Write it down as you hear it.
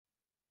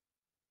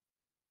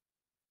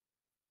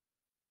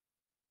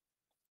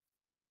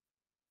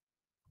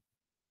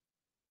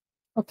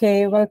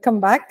Okay, welcome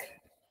back.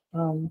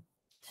 Um,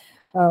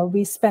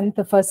 we spent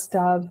the first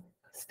hour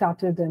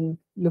started in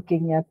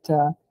looking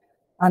at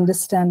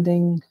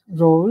understanding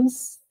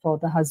roles for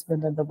the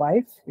husband and the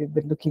wife. We've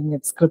been looking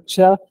at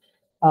scripture.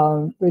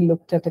 We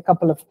looked at a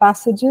couple of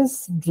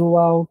passages, drew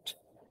out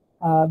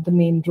the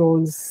main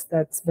roles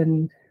that's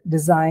been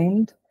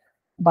designed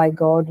by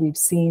God. We've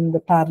seen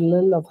the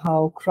parallel of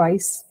how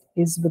Christ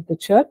is with the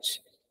church.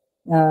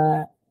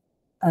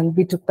 And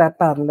we took that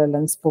parallel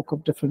and spoke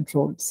of different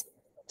roles.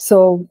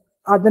 So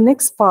the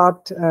next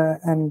part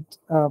and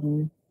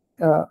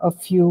a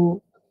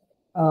few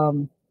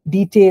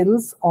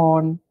details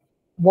on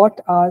what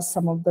are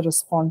some of the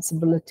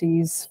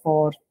responsibilities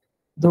for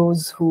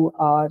those who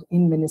are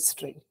in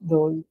ministry,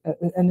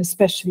 and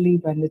especially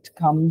when it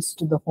comes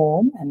to the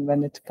home and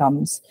when it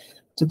comes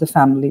to the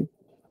family.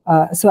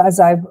 So as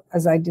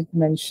I did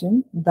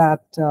mention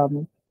that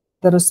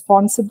the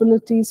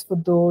responsibilities for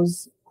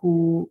those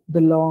who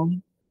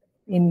belong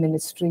in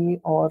ministry,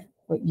 or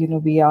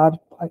we are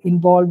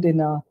involved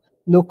in a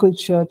local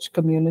church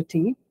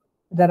community,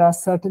 there are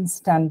certain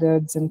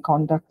standards and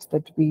conduct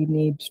that we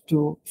need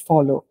to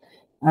follow,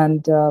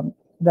 and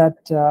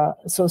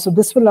so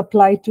this will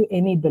apply to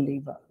any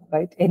believer,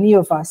 right? Any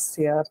of us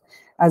here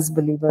as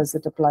believers,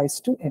 it applies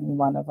to any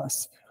one of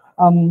us.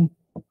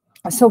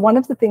 So one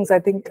of the things I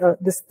think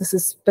this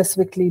is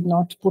specifically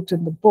not put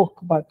in the book,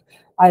 but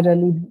I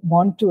really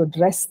want to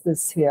address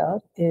this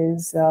here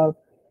is a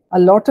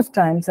lot of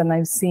times, and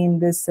I've seen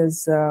this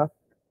as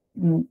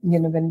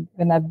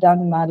when I've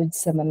done marriage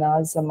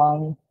seminars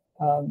among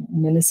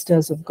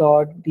ministers of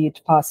God, be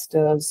it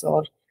pastors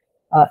or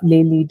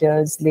lay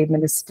leaders, lay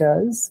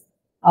ministers,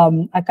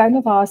 I kind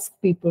of ask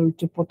people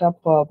to put up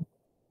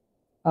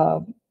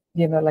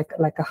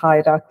like a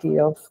hierarchy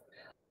of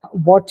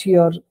what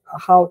your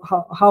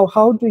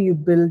how do you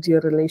build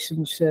your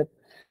relationship,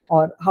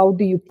 or how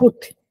do you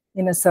put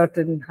in a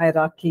certain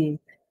hierarchy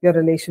your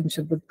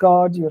relationship with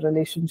God, your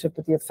relationship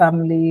with your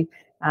family,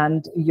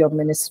 and your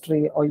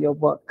ministry or your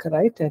work,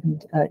 right?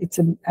 And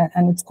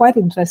it's quite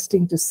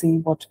interesting to see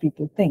what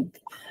people think.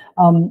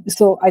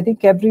 So I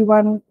think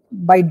everyone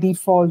by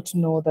default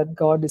know that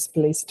God is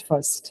placed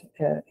first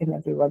in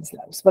everyone's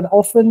lives, but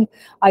often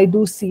I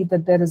do see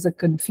that there is a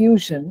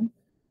confusion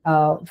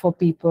for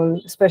people,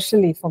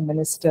 especially for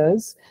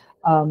ministers,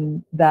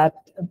 that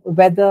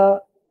whether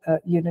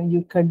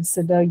you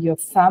consider your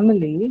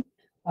family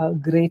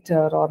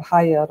greater or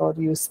higher, or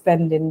you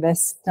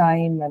invest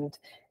time and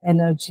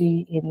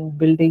energy in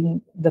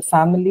building the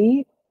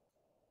family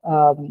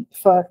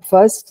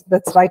first,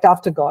 that's right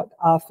after God,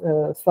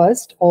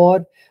 first,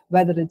 or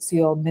whether it's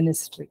your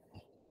ministry.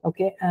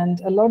 Okay,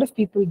 and a lot of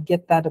people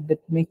get that a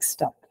bit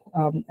mixed up.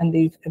 And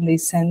they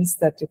sense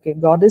that, okay,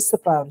 God is the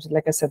priority.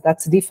 Like I said,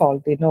 that's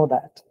default. They know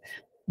that.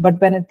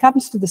 But when it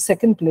comes to the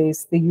second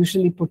place, they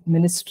usually put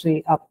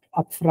ministry up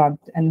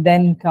front, and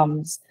then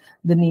comes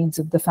the needs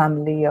of the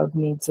family or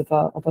needs of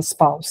a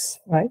spouse,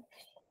 right?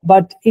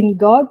 But in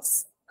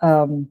God's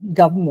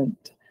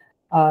government,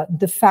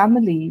 the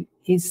family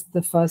is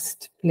the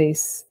first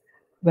place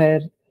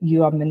where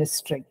you are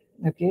ministering.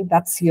 Okay,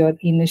 that's your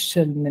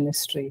initial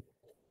ministry.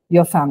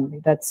 Your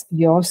family, that's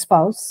your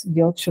spouse,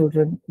 your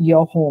children,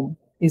 your home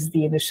is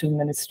the initial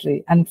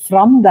ministry. And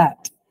from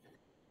that,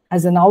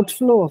 as an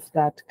outflow of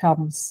that,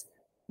 comes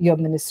your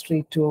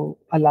ministry to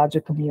a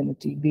larger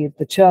community, be it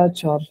the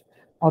church or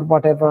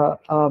whatever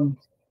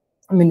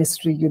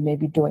ministry you may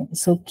be doing.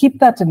 So keep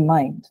that in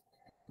mind,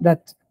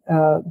 that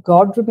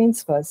God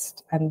remains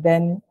first, and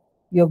then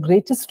your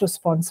greatest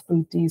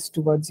responsibility is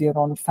towards your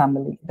own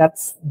family.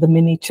 That's the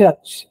mini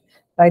church,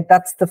 right?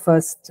 That's the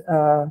first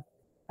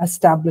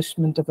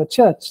establishment of a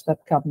church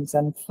that comes,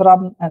 and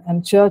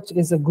church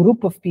is a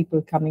group of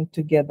people coming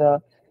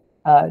together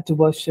to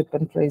worship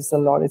and praise the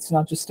Lord. It's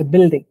not just a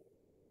building,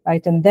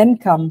 right? And then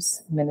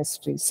comes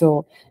ministry.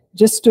 So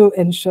just to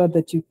ensure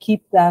that you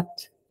keep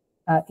that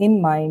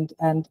in mind,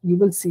 and you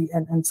will see,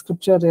 and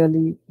scripture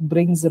really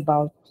brings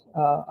about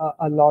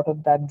a lot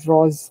of that,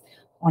 draws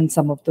on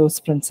some of those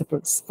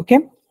principles. Okay,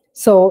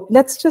 so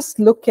let's just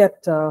look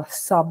at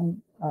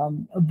some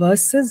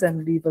verses,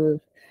 and we will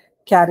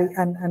carry,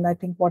 and I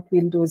think what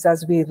we'll do is,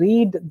 as we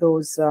read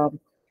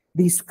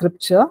these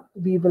scripture,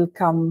 we will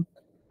come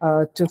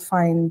to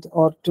find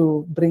or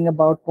to bring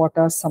about what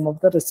are some of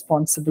the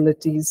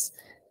responsibilities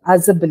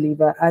as a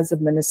believer, as a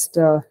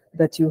minister,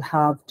 that you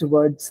have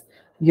towards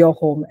your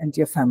home and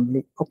your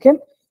family. Okay,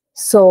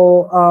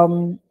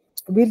 so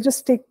we'll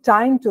just take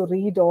time to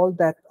read all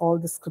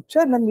the scripture,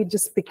 and then we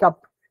just pick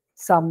up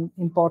some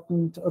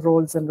important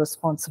roles and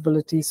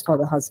responsibilities for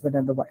the husband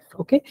and the wife.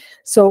 Okay,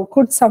 so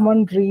could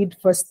someone read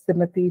 1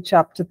 Timothy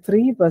chapter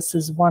 3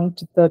 verses 1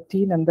 to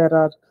 13, and there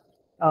are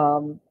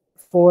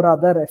 4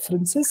 other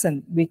references,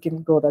 and we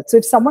can go that. So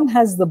if someone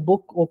has the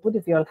book open,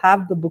 if you all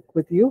have the book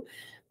with you,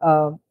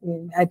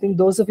 I think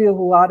those of you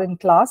who are in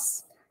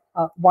class,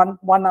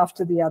 one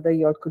after the other,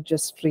 you all could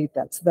just read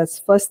that. So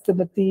that's 1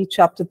 Timothy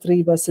chapter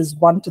 3 verses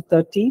 1 to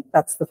 13.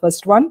 That's the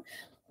first one.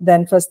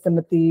 Then 1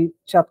 Timothy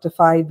chapter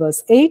 5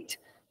 verse 8,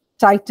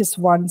 Titus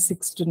 1,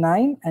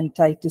 6-9 and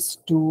Titus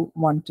 2,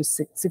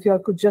 1-6. If you all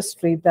could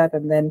just read that,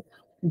 and then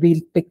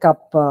we'll pick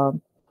up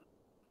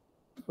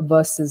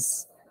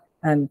verses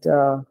and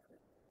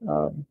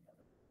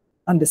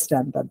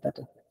understand that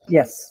better.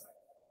 Yes.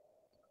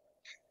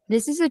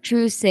 This is a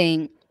true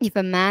saying. If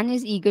a man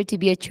is eager to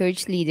be a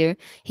church leader,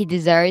 he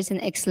desires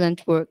an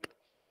excellent work.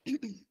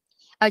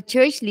 A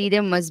church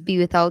leader must be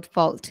without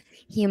fault.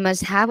 He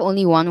must have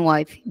only one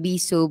wife, be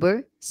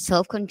sober,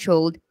 self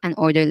controlled, and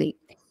orderly.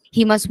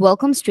 He must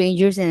welcome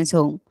strangers in his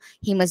home.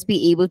 He must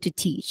be able to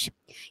teach.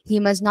 He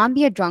must not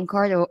be a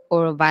drunkard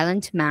or a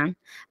violent man,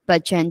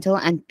 but gentle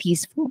and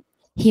peaceful.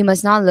 He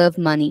must not love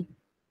money.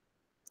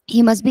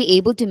 He must be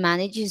able to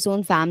manage his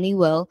own family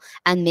well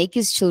and make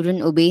his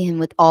children obey him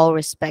with all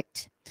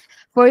respect.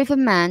 For if a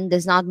man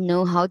does not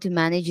know how to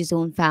manage his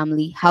own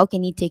family, how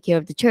can he take care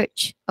of the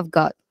church of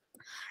God?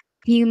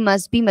 He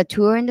must be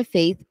mature in the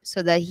faith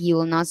so that he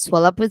will not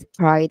swell up with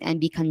pride and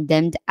be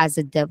condemned as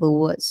the devil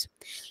was.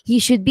 He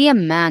should be a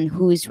man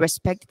who is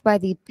respected by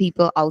the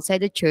people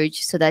outside the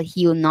church so that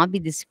he will not be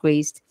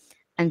disgraced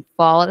and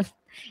fall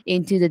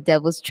into the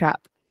devil's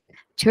trap.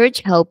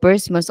 Church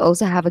helpers must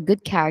also have a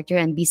good character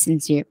and be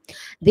sincere.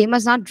 They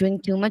must not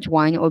drink too much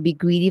wine or be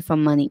greedy for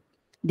money.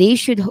 They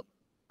should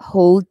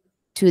hold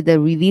to the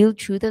revealed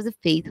truth of the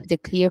faith with a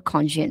clear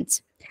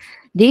conscience.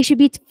 They should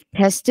be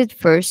tested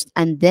first,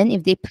 and then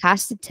if they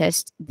pass the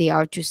test, they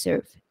are to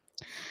serve.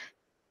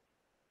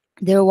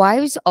 Their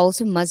wives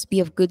also must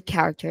be of good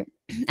character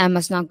and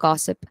must not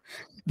gossip.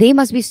 They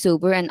must be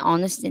sober and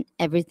honest in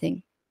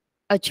everything.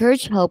 A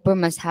church helper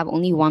must have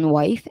only one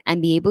wife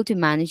and be able to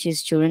manage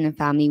his children and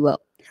family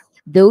well.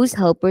 Those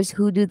helpers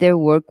who do their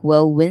work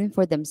well win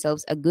for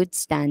themselves a good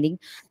standing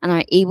and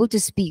are able to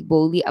speak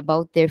boldly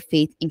about their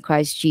faith in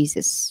Christ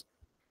Jesus.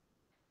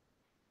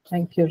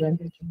 Thank you,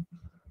 Ren.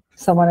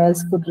 Someone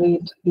else could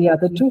read the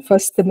other two, 1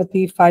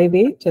 Timothy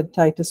 5:8 and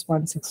Titus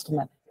 1,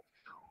 6-9.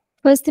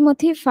 1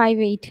 Timothy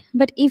 5:8.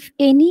 But if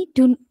any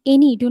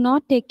do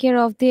not take care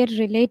of their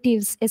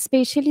relatives,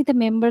 especially the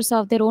members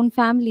of their own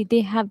family,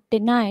 they have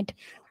denied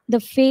the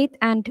faith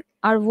and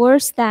are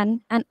worse than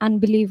an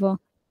unbeliever.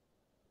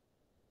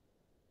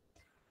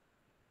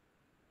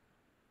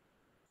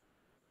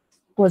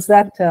 Was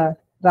that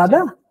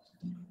Radha?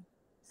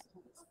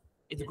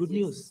 It's good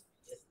news.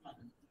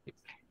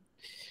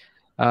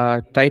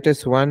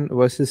 Titus 1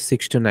 verses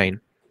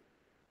 6-9.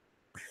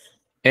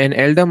 An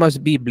elder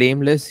must be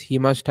blameless. He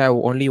must have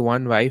only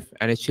one wife,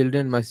 and his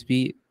children must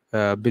be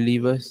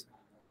believers.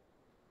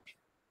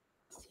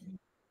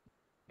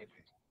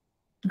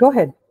 Go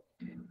ahead.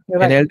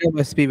 You're An right. elder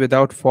must be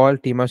without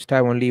fault. He must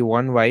have only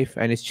one wife,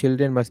 and his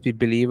children must be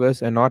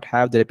believers and not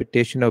have the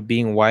reputation of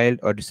being wild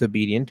or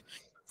disobedient.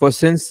 For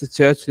since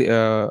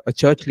a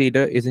church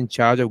leader is in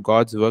charge of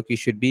God's work, he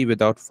should be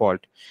without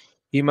fault.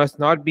 He must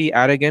not be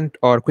arrogant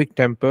or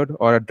quick-tempered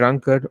or a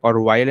drunkard or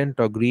violent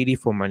or greedy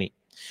for money.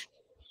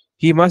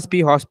 He must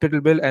be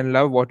hospitable and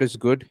love what is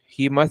good.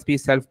 He must be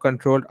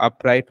self-controlled,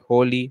 upright,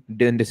 holy,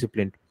 and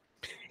disciplined.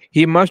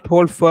 He must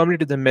hold firmly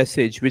to the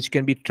message which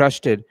can be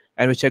trusted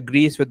and which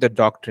agrees with the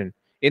doctrine.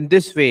 In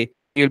this way,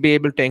 he will be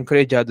able to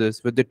encourage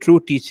others with the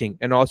true teaching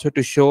and also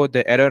to show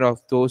the error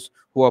of those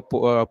who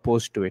are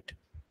opposed to it.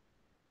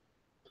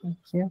 Thank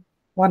you.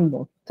 One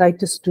more,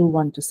 Titus 2,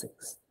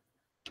 1-6.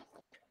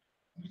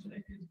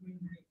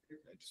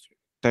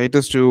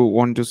 Titus 2,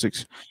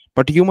 1-6.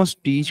 But you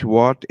must teach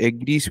what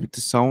agrees with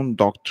sound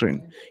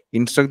doctrine.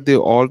 Instruct the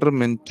older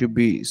men to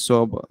be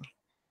sober,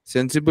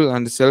 sensible,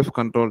 and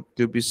self-controlled,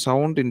 to be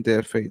sound in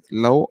their faith,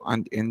 love,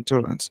 and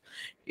endurance.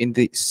 In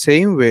the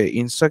same way,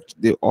 instruct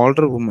the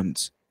older women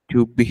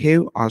to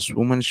behave as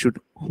women should,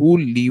 who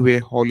live a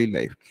holy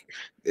life.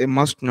 They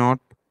must not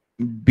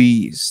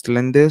be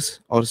slanderers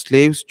or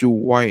slaves to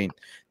wine.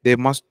 They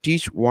must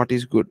teach what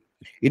is good,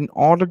 in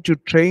order to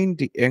train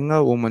the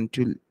younger women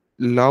to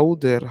love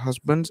their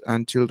husbands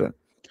and children,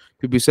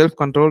 to be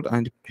self-controlled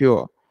and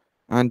pure,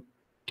 and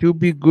to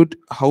be good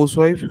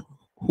housewives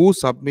who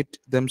submit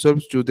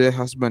themselves to their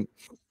husband,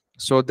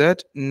 so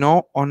that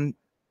no one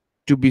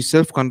to be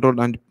self-controlled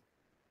and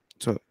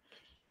so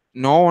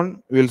no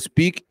one will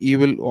speak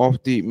evil of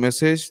the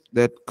message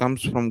that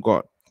comes from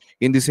God.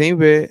 In the same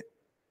way,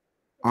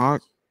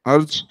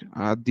 urge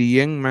the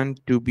young man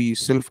to be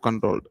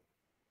self-controlled.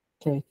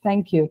 Okay,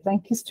 thank you.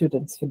 Thank you,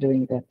 students, for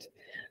doing that.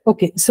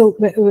 Okay, so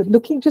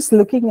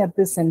looking at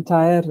this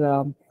entire,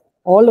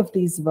 all of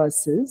these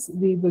verses,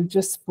 we will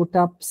just put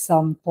up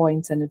some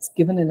points, and it's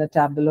given in a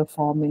tabular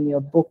form in your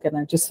book, and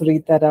I just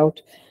read that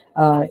out.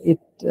 It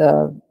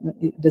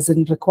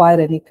doesn't require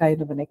any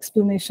kind of an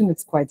explanation.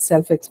 It's quite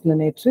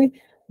self-explanatory,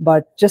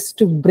 but just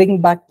to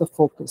bring back the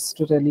focus,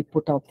 to really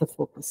put out the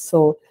focus.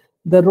 So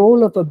the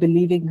role of a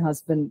believing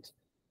husband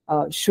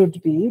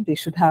should be, they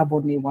should have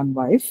only one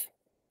wife,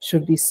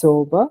 should be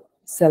sober,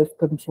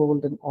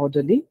 self-controlled, and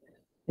orderly.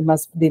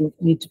 They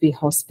need to be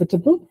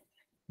hospitable.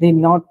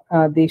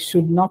 They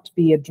should not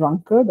be a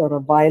drunkard or a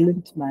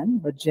violent man,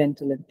 but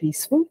gentle and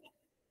peaceful.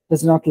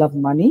 Does not love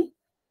money.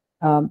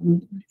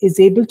 Is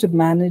able to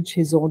manage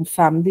his own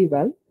family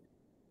well.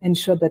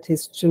 ensure that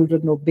his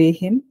children obey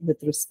him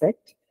with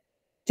respect,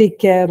 take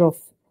care of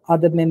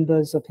other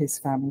members of his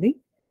family,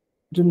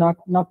 do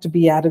not to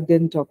be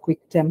arrogant or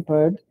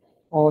quick-tempered,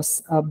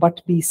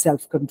 but be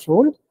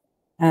self-controlled,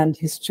 and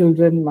his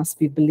children must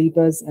be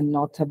believers and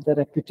not have the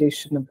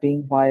reputation of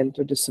being wild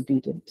or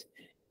disobedient.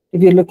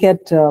 If you look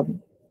at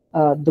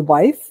the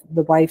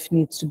wife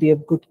needs to be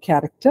of good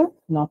character,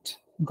 not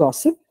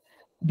gossip,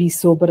 be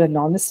sober and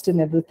honest in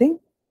everything,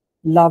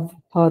 love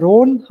her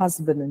own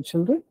husband and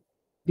children,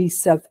 be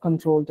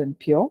self-controlled and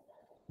pure,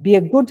 be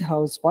a good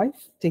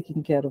housewife,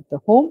 taking care of the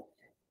home,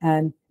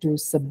 and to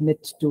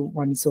submit to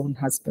one's own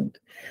husband.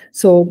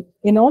 So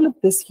in all of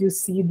this, you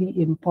see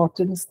the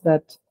importance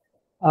that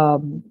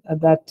Paul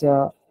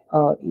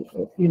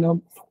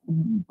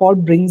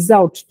brings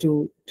out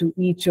to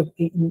each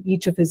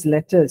of his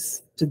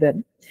letters to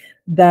them,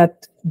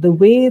 that the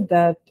way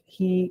that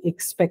he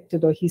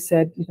expected, or he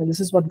said, this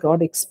is what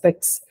God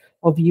expects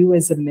of you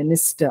as a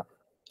minister,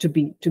 to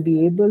be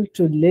able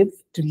to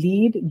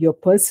lead your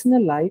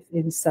personal life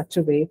in such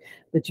a way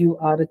that you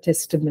are a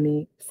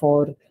testimony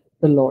for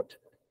the Lord.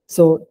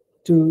 So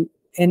to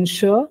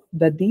ensure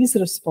that these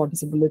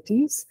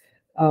responsibilities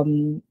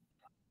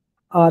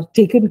are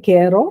taken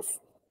care of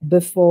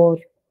before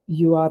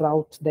you are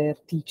out there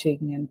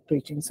teaching and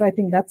preaching. So I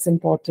think that's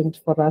important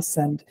for us,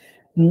 and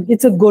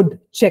it's a good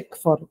check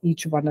for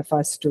each one of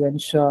us to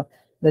ensure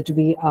that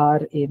we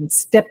are in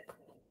step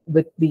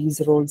with these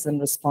roles and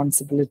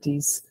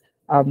responsibilities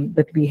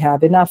that we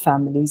have in our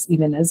families,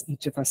 even as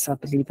each of us are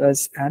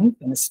believers and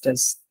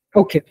ministers.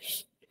 Okay.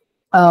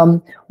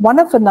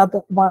 Another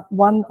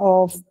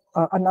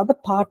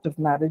part of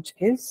marriage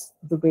is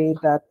the way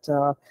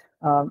that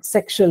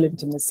sexual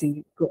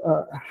intimacy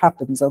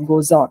happens or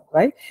goes on,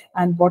 right?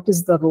 And what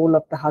is the role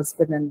of the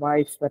husband and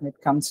wife when it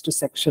comes to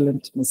sexual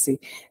intimacy?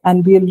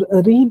 And we'll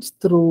read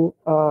through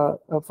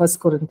 1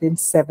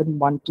 Corinthians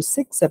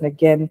 7:1-6, and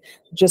again,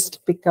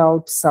 just pick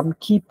out some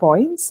key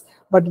points,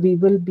 but we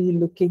will be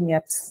looking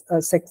at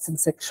sex and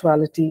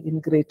sexuality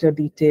in greater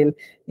detail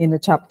in a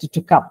chapter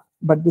to come.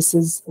 But this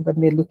is when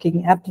we're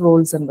looking at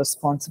roles and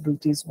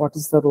responsibilities, what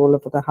is the role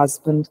of the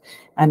husband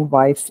and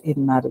wife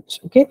in marriage?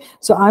 Okay,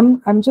 so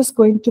I'm just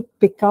going to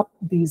pick up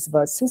these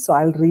verses. So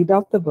I'll read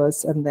out the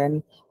verse and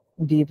then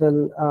we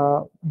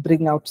will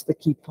bring out the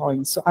key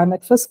points. So I'm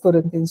at 1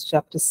 Corinthians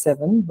chapter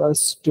 7,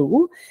 verse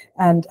 2,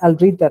 and I'll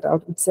read that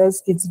out. It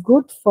says, "It's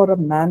good for a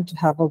man to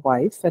have a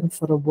wife and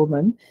for a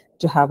woman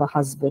to have a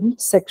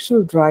husband.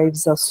 Sexual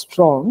drives are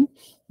strong,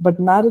 but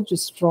marriage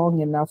is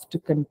strong enough to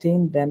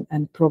contain them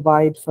and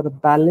provide for a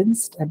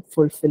balanced and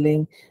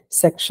fulfilling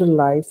sexual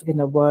life in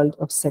a world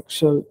of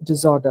sexual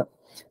disorder."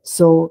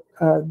 So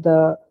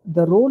the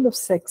role of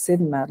sex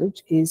in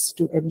marriage is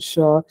to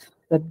ensure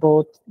that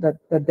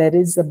there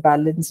is a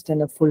balanced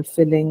and a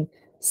fulfilling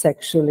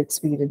sexual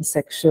experience,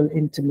 sexual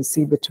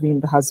intimacy between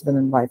the husband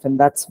and wife. And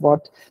that's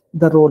what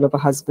the role of a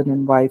husband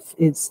and wife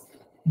is.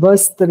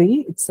 Verse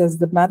 3, it says,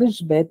 "The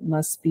marriage bed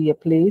must be a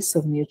place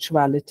of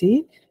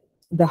mutuality,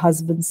 the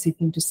husband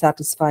seeking to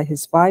satisfy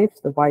his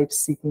wife, the wife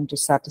seeking to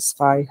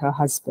satisfy her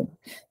husband."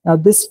 Now,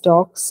 this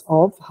talks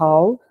of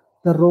how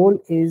the role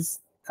is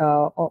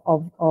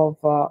of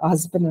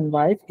husband and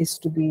wife is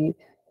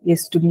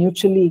to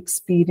mutually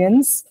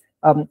experience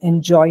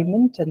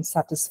enjoyment and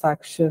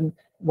satisfaction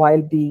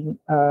while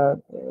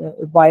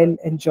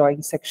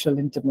enjoying sexual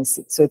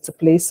intimacy. So it's a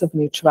place of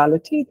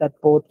mutuality, that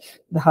both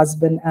the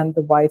husband and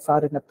the wife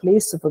are in a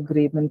place of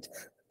agreement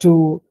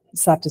to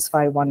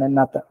satisfy one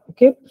another.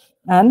 Okay.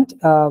 And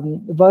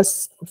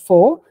verse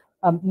 4,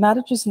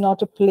 marriage is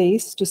not a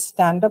place to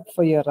stand up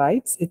for your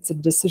rights. It's a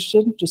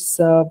decision to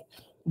serve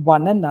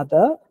one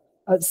another,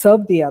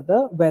 serve the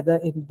other, whether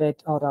in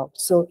bed or out.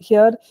 So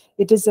here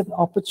it is an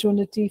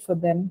opportunity for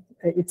them.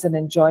 It's an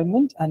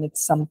enjoyment, and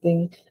it's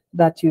something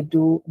that you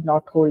do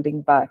not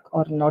holding back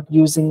or not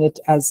using it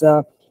as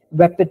a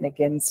weapon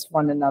against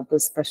one another,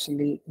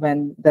 especially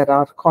when there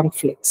are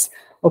conflicts.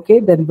 Okay,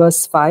 then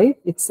verse 5,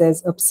 it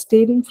says,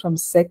 "Abstaining from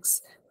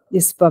sex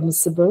is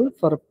permissible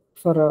for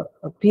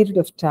a period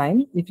of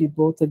time if you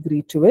both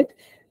agree to it,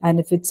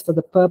 and if it's for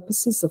the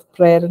purposes of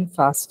prayer and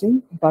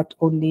fasting, but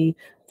only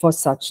for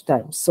such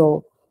time."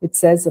 So it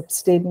says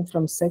abstaining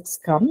from sex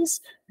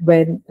comes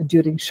when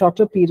during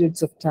shorter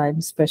periods of time,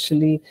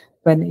 especially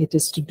when it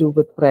is to do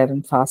with prayer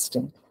and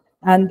fasting.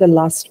 And the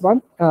last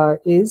one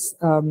is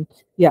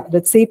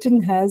that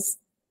Satan has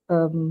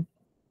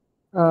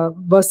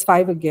verse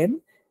 5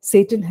 again.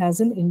 Satan has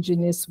an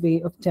ingenious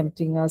way of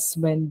tempting us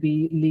when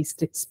we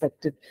least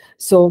expect it.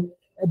 So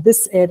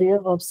this area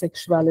of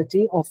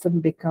sexuality often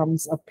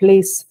becomes a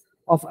place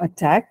of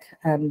attack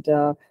and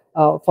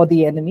for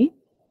the enemy.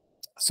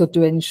 So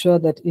to ensure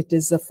that it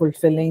is a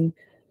fulfilling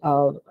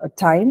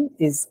time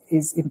is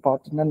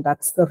important, and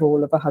that's the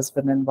role of a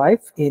husband and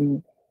wife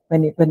when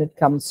it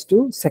comes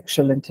to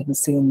sexual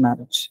intimacy in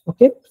marriage.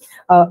 Okay,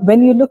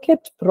 when you look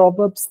at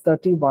Proverbs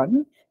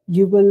 31,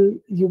 you will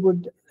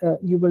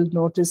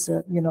notice,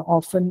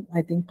 often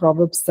I think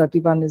Proverbs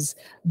 31 is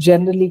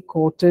generally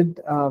quoted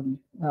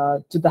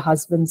to the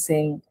husband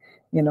saying,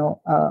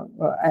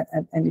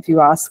 And if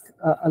you ask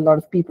a lot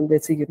of people, they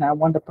say, I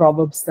want a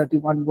Proverbs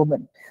 31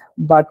 woman.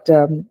 But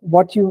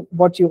what you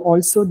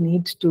also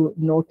need to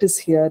notice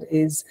here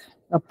is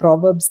a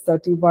Proverbs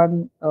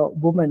 31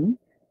 woman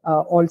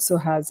also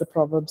has a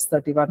Proverbs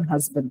 31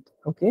 husband.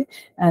 Okay,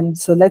 and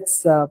so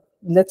let's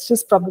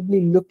just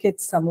probably look at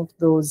some of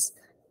those,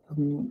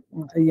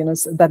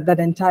 so that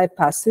entire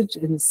passage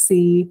and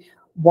see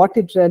what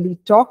it really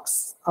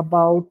talks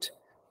about,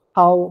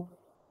 how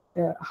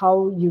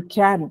you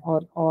can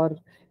or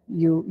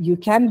you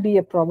can be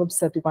a Proverbs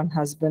 31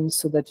 husband,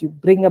 so that you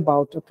bring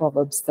about a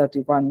Proverbs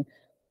 31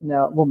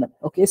 woman.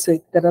 Okay, so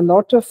there are a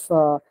lot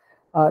of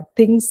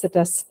things that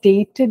are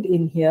stated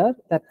in here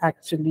that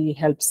actually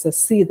helps us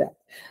see that.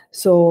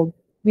 So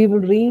we will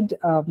read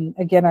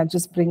again. I'll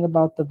just bring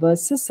about the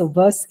verses. So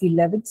verse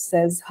 11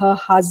 says, her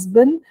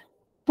husband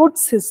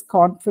puts his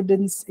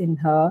confidence in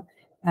her,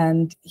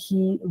 and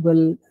he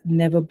will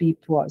never be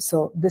poor.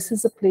 So this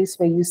is a place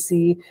where you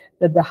see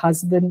that the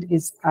husband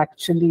is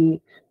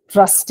actually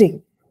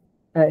trusting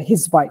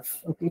his wife,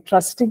 okay,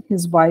 trusting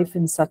his wife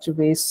in such a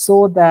way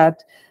so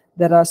that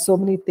there are so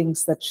many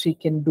things that she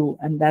can do.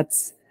 And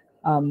that's,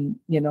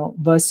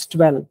 verse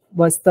 12,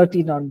 verse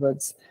 13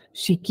 onwards.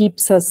 She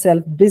keeps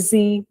herself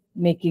busy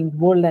making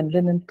wool and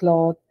linen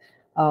cloth.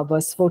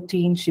 Verse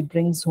 14, she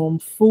brings home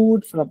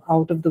food from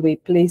out of the way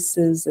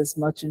places, as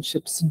merchant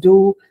ships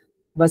do.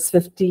 Verse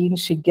 15,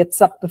 she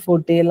gets up before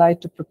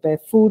daylight to prepare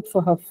food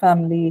for her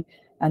family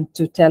and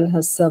to tell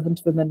her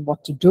servant women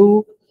what to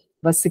do.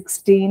 Verse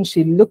 16,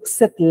 she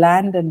looks at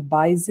land and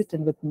buys it,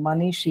 and with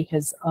money she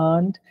has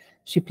earned,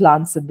 she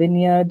plants a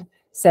vineyard.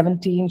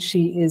 17,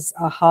 she is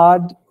a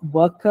hard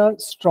worker,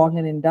 strong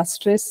and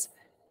industrious.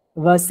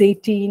 Verse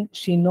 18,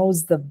 she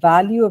knows the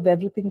value of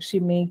everything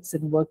she makes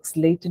and works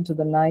late into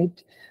the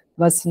night.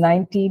 Verse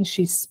 19,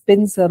 she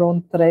spins her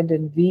own thread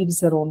and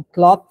weaves her own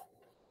cloth.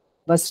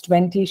 Verse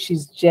 20,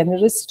 she's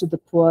generous to the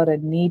poor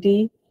and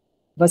needy.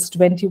 Verse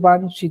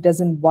 21, she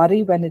doesn't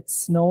worry when it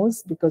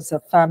snows because her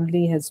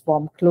family has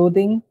warm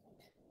clothing.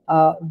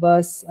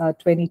 Verse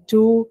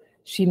 22,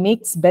 she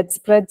makes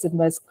bedspreads and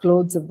wears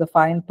clothes of the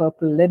fine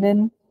purple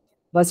linen.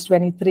 Verse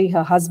 23,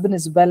 her husband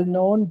is well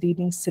known,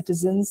 leading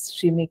citizens.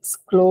 She makes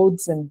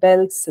clothes and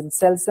belts and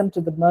sells them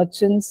to the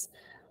merchants.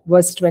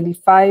 Verse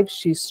 25,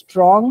 she's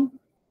strong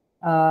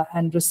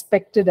and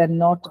respected and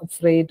not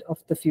afraid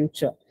of the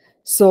future.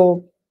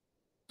 So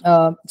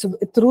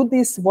through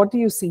this, what do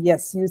you see?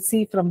 Yes, you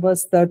see from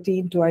verse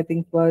 13 to, I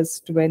think,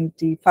 verse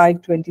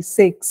 25,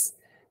 26.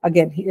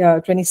 Again,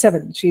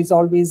 27, she's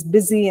always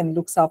busy and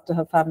looks after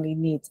her family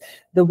needs,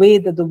 the way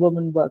that the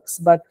woman works.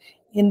 But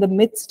in the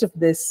midst of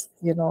this,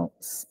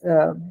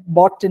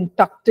 bought and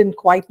tucked in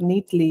quite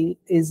neatly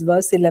is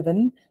verse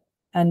 11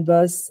 and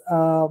verse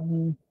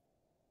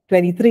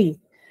 23.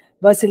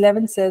 Verse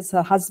 11 says,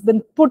 her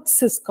husband puts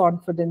his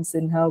confidence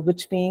in her,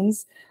 which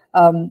means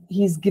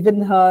he's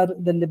given her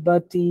the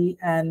liberty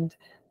and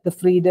the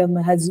freedom,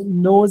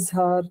 knows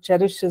her,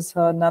 cherishes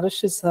her,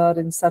 nourishes her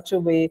in such a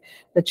way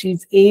that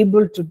she's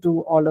able to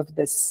do all of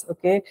this,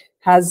 okay?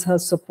 Has her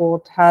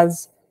support,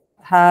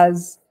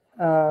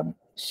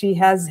 she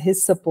has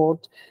his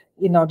support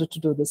in order to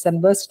do this.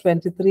 And verse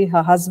 23,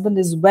 her husband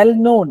is well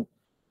known,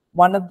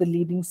 one of the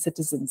leading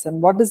citizens.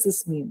 And what does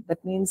this mean?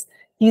 That means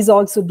he's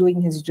also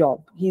doing his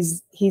job.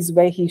 He's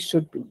where he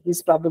should be.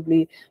 He's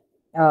probably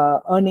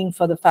earning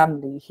for the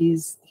family.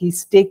 He's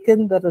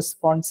taken the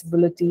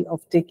responsibility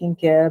of taking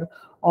care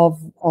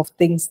of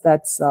things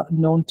that's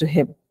known to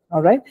him.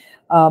 All right.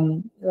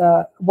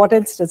 What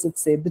else does it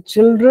say? The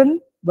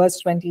children, verse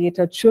 28,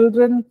 her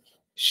children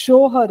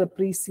show her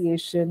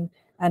appreciation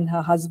and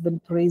her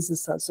husband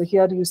praises her. So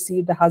here you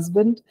see the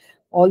husband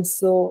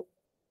also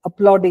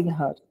applauding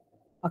her,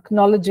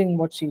 acknowledging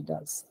what she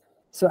does.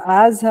 So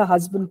as her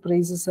husband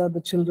praises her,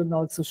 the children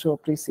also show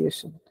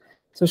appreciation.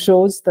 So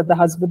shows that the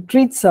husband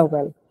treats her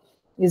well,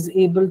 is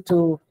able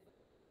to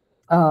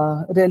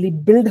really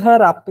build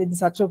her up in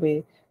such a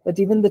way that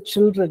even the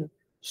children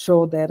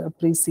show their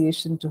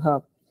appreciation to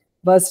her.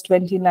 Verse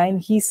 29,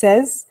 he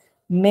says,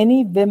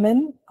 many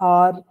women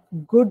are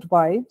good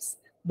wives,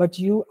 but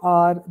you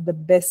are the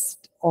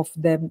best of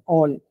them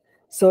all.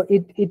 So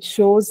it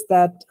shows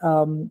that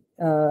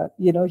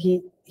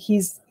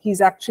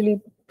he's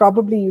actually,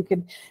 probably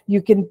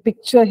you can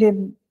picture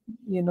him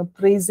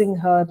praising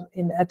her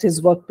at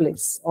his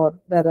workplace or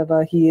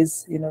wherever he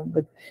is,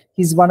 but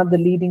he's one of the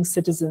leading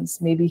citizens.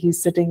 Maybe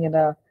he's sitting in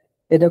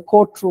a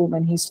courtroom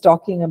and he's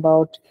talking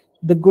about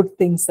the good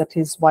things that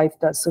his wife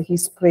does. So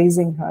he's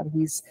praising her.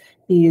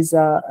 He is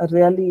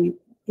really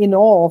in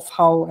awe of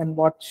how and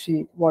what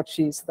she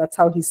is. That's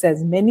how he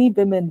says, many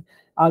women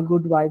are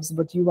good wives,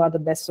 but you are the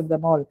best of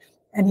them all.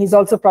 And he's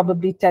also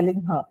probably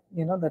telling her,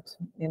 that,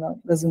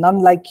 there's none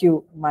like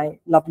you, my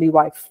lovely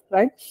wife,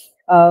 right?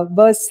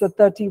 Verse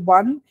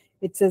 31,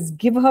 it says,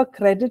 give her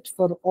credit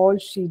for all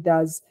she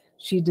does.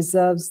 She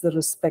deserves the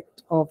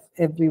respect of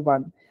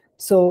everyone.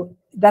 So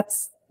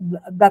that's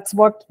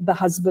what the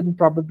husband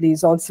probably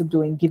is also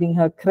doing, giving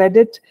her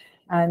credit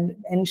and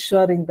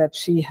ensuring that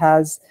she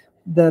has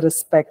the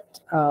respect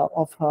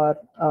of her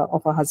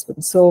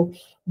husband. So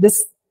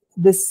this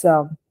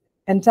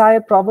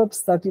entire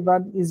Proverbs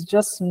 31 is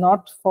just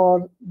not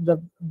for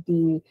the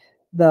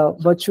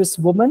virtuous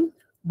woman,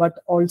 but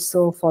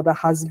also for the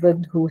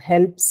husband who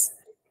helps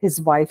his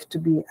wife to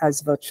be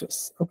as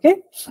virtuous.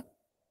 Okay,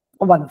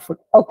 wonderful.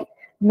 Okay,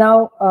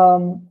 now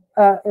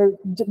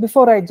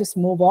before I just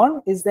move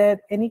on, is there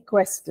any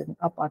question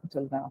up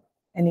until now?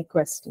 Any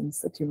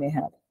questions that you may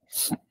have?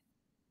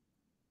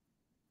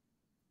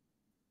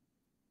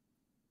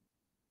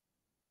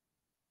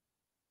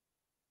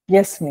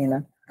 Yes,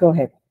 Meena, go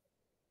ahead.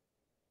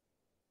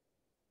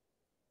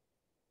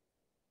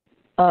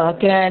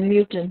 Can I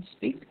unmute and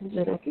speak? Is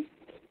that okay?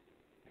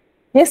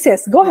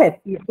 Yes, go ahead.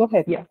 Yeah. Go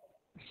ahead. Yeah.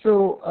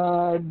 So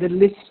the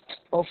list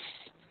of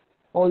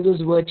all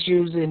those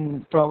virtues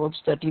in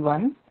Proverbs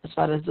 31, as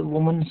far as the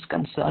woman is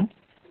concerned,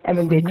 I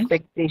mean, the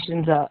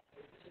expectations are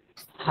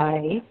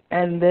high,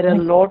 and there are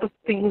a lot of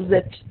things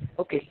that,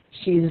 okay,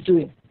 she is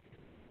doing,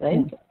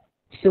 right?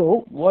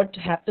 So what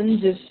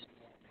happens is,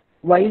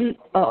 while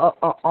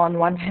on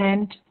one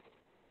hand,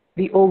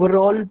 the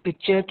overall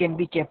picture can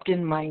be kept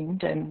in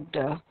mind, and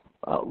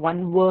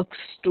one works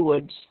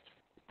towards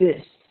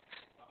this.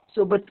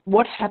 So, but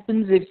what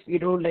happens if,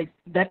 like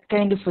that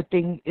kind of a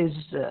thing is,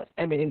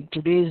 I mean, in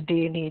today's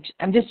day and age,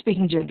 I'm just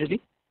speaking generally,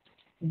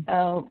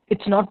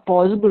 it's not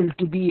possible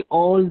to be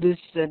all this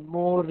and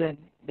more, and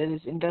there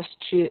is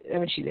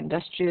she's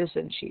industrious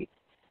and she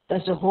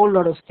does a whole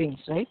lot of things,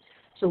 right?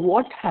 So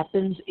what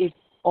happens if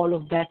all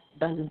of that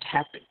doesn't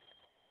happen?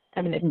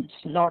 I mean,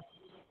 it's not,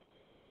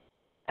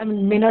 I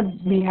mean, may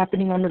not be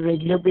happening on a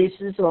regular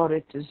basis, or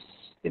it is,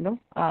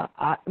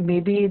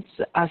 maybe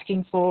it's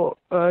asking for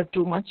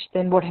too much.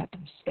 Then what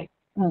happens?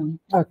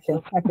 Okay,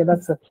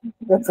 that's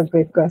a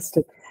great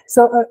question.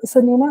 So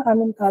Nina, I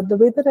mean, the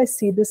way that I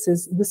see this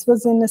is, this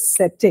was in a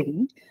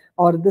setting,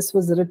 or this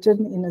was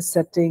written in a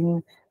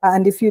setting,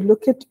 and if you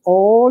look at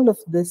all of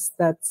this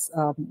that's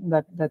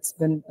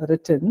been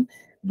written,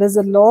 there's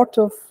a lot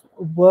of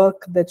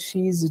work that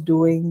she's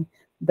doing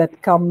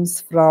that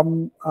comes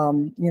from, a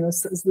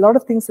lot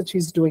of things that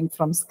she's doing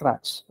from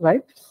scratch,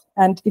 right?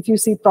 And if you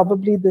see,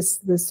 probably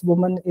this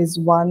woman is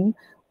one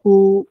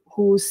who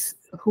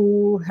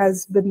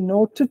has been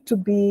noted to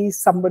be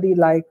somebody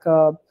like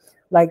a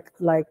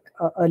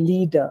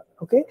leader,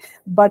 okay?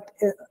 But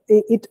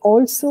it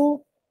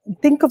also,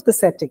 think of the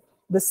setting.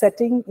 The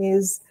setting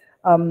is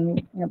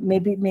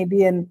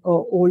maybe an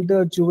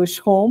older Jewish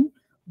home,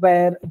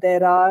 where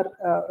there are,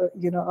 a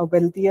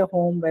wealthier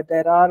home, where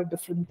there are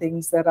different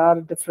things, there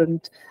are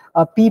different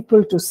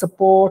people to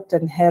support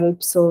and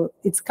help. So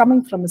it's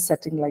coming from a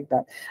setting like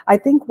that. I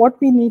think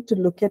what we need to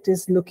look at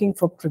is looking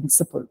for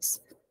principles.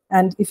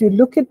 And if you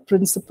look at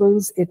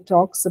principles, it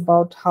talks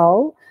about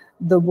how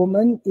the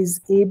woman is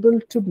able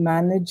to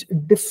manage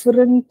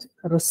different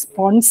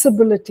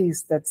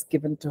responsibilities that's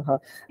given to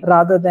her,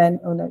 rather than,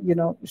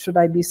 should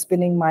I be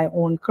spinning my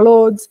own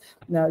clothes?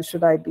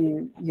 Should I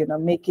be,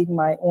 making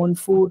my own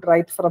food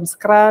right from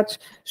scratch?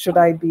 Should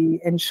I be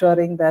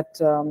ensuring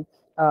that,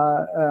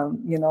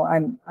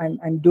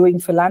 I'm doing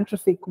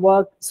philanthropic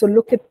work? So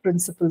look at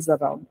principles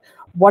around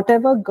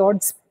whatever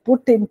God's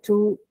put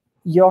into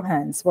your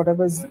hands,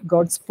 whatever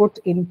God's put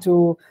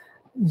into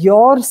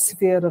your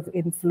sphere of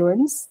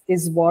influence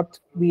is what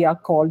we are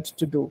called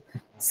to do.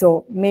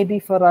 So maybe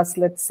for us,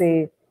 let's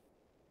say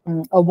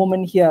a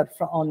woman here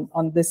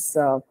on this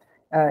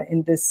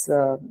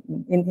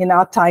in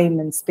our time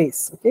and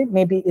space, okay,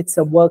 maybe it's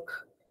a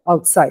work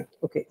outside,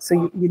 okay,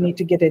 so you need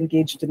to get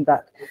engaged in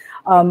that.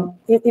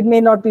 It may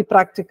not be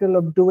practical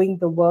of doing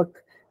the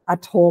work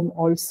at home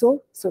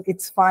also, so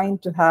it's fine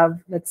to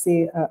have, let's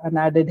say, an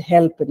added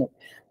help in it,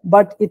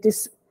 but it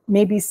is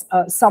maybe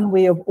some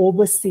way of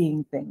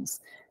overseeing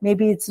things.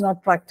 Maybe it's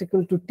not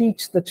practical to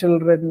teach the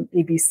children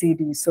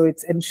ABCD, so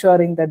it's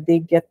ensuring that they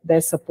get their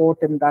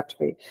support in that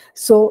way.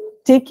 So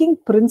taking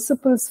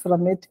principles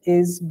from it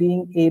is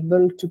being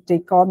able to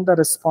take on the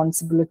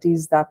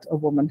responsibilities that a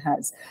woman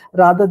has,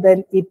 rather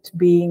than it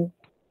being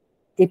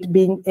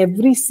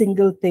every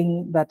single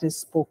thing that is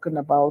spoken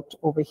about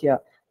over here.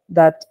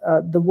 That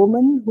the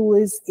woman who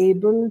is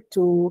able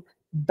to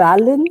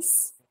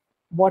balance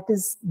what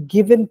is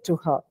given to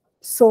her.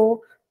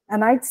 So,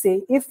 and I'd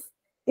say if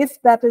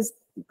that is,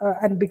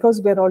 and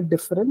because we're all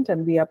different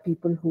and we are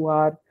people who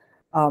have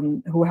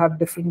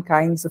different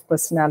kinds of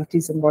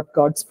personalities and what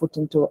God's put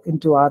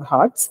into our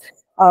hearts,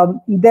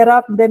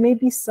 there may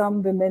be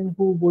some women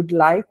who would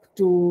like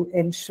to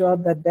ensure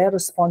that their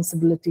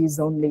responsibility is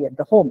only at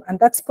the home, and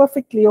that's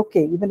perfectly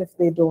okay, even if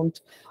they don't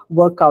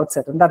work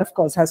outside. And that, of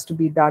course, has to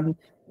be done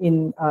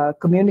in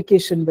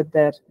communication with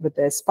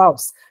their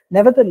spouse.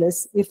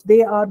 Nevertheless, if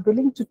they are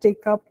willing to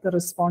take up the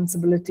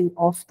responsibility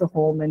of the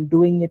home and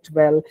doing it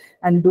well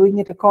and doing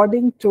it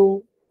according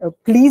to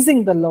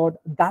pleasing the Lord,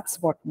 that's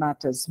what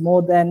matters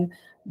more than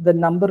the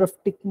number of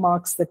tick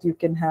marks that you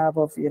can have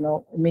of,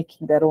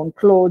 making their own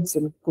clothes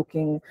and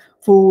cooking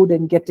food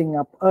and getting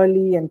up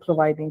early and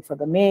providing for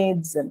the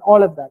maids and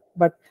all of that.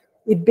 But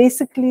it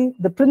basically,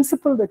 the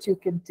principle that you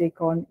can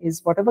take on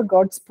is whatever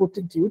God's put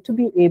into you, to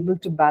be able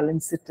to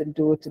balance it and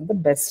do it in the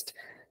best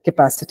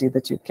capacity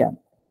that you can.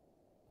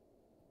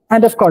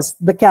 And of course,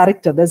 the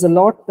character, there's a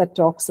lot that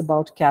talks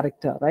about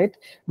character, right?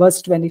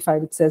 Verse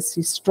 25, it says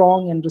she's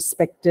strong and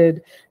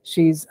respected.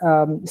 She's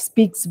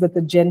speaks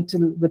with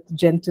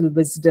gentle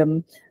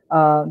wisdom.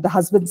 The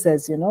husband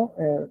says,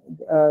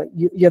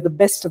 you're the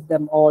best of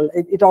them all.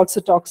 It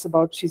also talks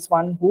about she's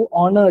one who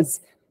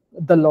honors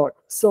the Lord.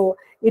 So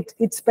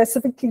it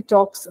specifically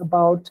talks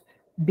about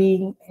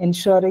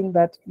ensuring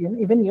that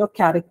even your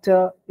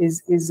character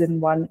is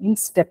in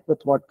step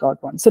with what God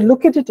wants. So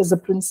look at it as a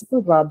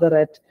principle rather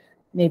at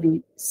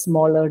maybe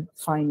smaller,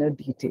 finer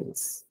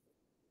details.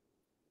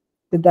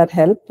 Did that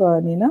help,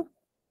 Nina?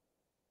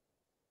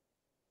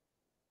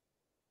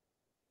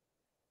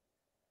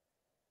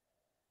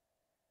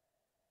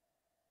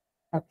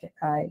 Okay,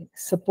 I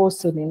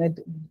suppose so, Nina.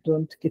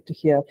 Don't get to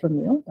hear from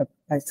you, but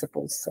I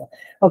suppose so.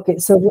 Okay,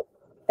 so,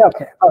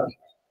 okay, all right.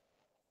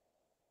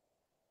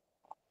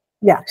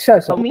 Yeah,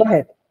 sure. Go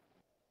ahead.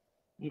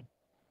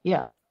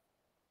 Yeah.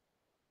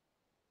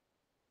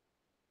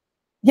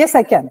 Yes,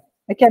 I can.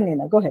 I can,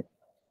 Nina. Go ahead.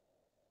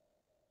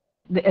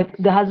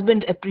 The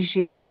husband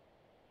appreciates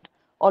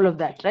all of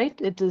that, right?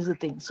 It is a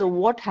thing. So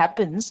what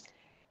happens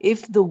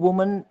if the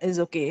woman is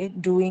okay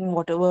doing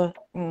whatever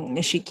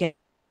she can?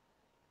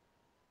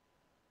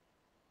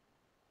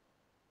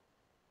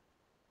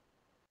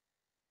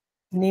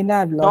 Nina,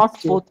 I've lost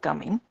not you.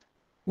 Forthcoming.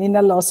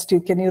 Nina lost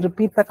you. Can you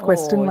repeat that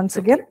question once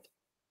okay. again?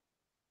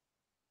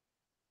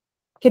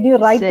 Can you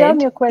write down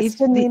your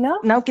question, Nina?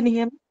 Now can you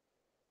hear me?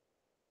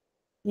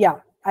 Yeah,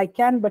 I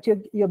can, but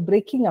you're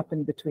breaking up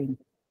in between.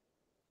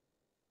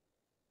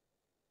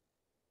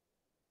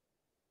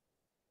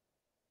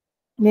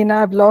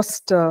 Nina, I've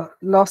lost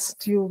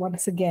you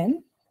once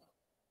again.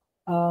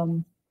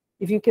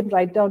 If you can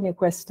write down your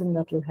question,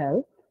 that will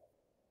help.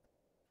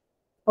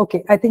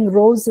 Okay, I think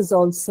Rose is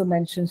also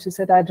mentioned. She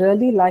said, I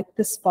really like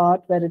this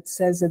part where it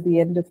says at the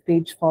end of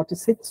page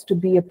 46, to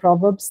be a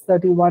Proverbs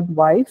 31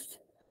 wife,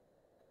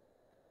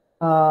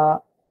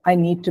 I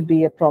need to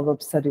be a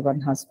Proverbs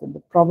 31 husband. The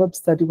Proverbs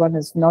 31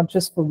 is not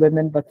just for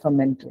women, but for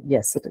men too.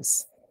 Yes, it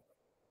is.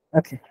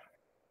 Okay.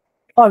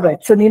 All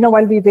right. So, Nina,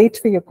 while we wait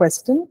for your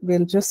question,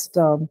 we'll just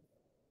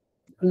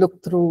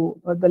look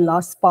through the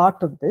last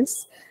part of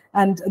this.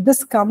 And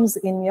this comes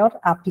in your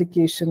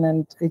application,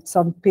 and it's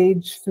on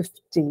page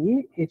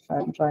 50, if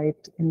I'm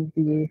right in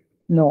the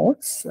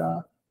notes,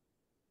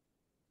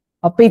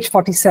 or page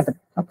 47.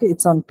 Okay,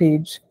 it's on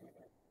page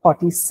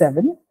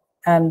 47.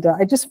 And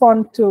I just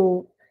want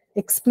to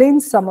explain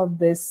some of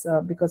this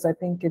because I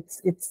think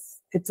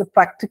it's a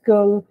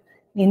practical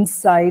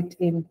insight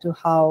into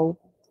how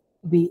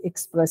we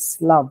express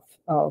love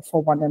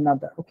for one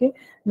another. Okay.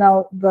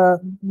 Now,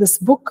 this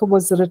book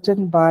was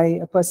written by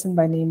a person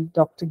by name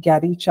Dr.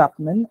 Gary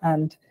Chapman,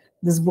 and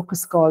this book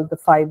is called The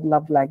 5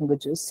 Love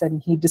Languages,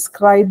 and he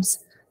describes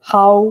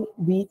how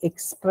we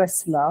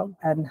express love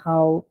and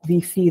how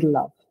we feel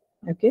love.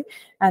 Okay,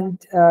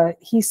 and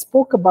he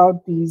spoke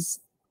about these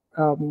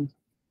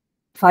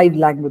 5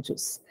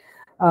 languages.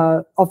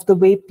 Of the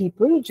way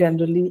people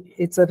generally,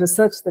 it's a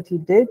research that he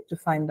did to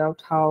find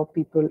out how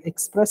people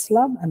express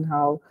love and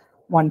how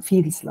one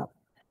feels love.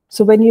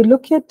 So when you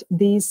look at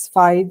these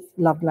 5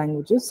 love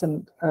languages,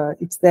 and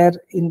it's there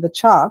in the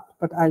chart,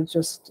 but I'll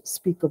just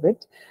speak of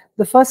it.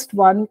 The first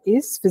one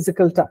is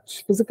physical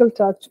touch. Physical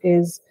touch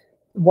is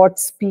what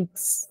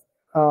speaks,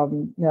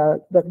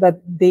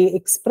 that they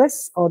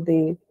express or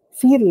they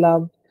feel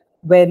love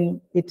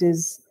when it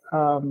is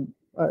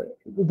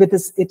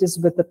it is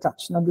with a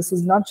touch. Now, this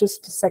is not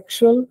just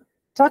sexual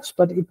touch,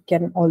 but it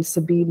can also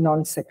be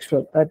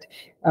non-sexual. That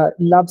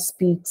love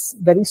speaks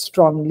very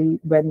strongly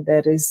when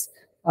there is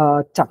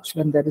touch,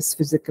 when there is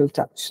physical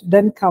touch.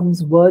 Then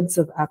comes words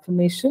of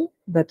affirmation,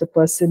 that a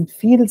person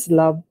feels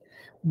love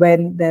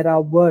when there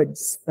are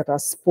words that are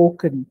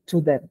spoken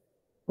to them.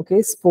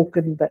 Okay,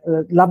 spoken,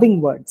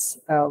 loving words,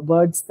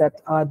 words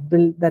that are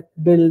build,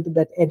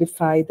 that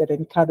edify, that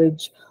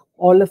encourage.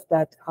 All of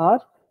that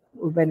are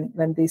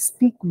when they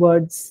speak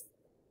words,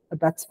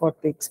 that's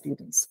what they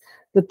experience.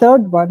 The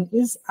third one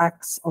is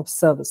acts of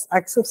service.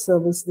 Acts of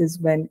service is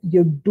when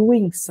you're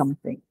doing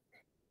something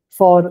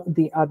for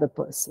the other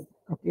person.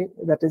 Okay,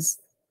 that is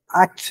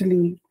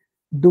actually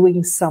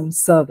doing some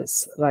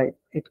service, right?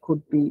 It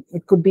could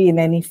be in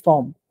any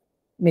form,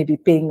 maybe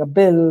paying a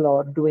bill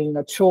or doing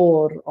a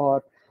chore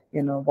or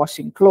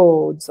washing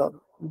clothes or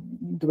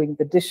doing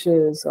the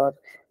dishes or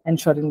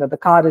ensuring that the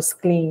car is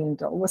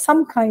cleaned, or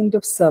some kind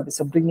of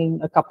service, or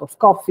bringing a cup of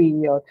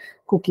coffee or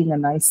cooking a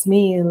nice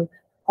meal.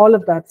 All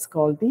of that's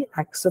called the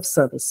acts of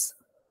service.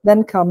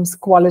 Then comes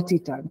quality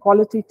time.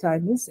 Quality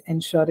time is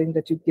ensuring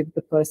that you give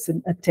the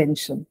person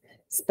attention,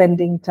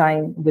 spending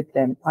time with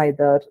them,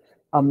 either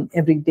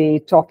every day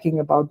talking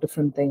about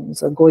different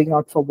things, or going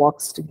out for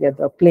walks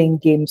together, playing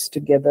games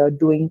together,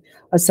 doing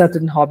a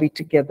certain hobby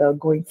together,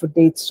 going for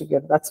dates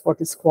together. That's what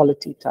is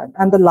quality time.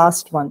 And the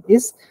last one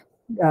is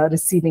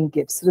receiving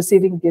gifts.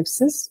 Receiving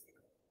gifts is,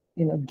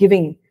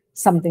 giving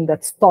something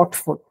that's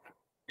thoughtful.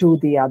 to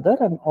the other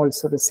and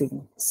also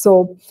receiving.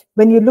 So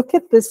when you look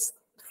at this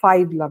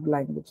 5 love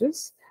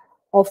languages,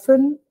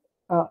 often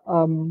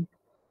the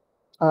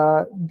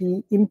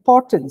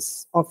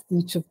importance of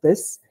each of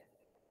this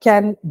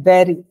can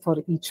vary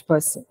for each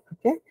person.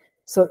 Okay,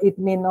 so it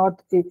may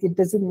not, it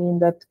doesn't mean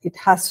that it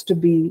has to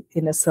be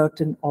in a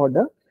certain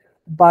order,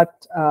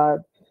 but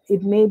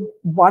it may,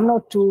 one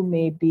or two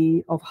may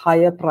be of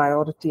higher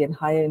priority and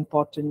higher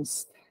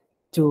importance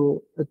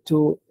to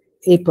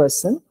a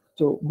person,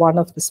 to one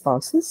of the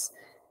spouses,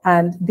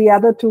 and the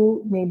other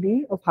two may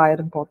be of higher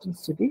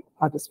importance to the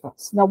other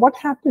spouse. Now, what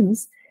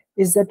happens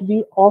is that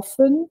we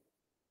often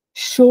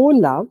show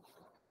love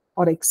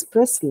or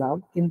express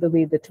love in the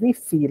way that we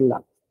feel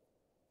love.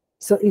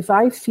 So if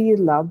I feel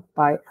love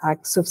by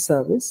acts of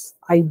service,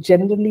 I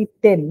generally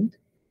tend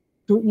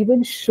to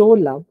even show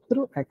love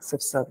through acts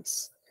of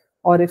service.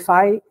 Or if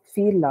I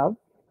feel love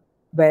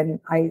when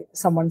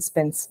someone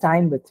spends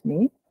time with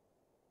me,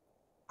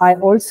 I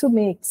also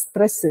may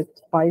express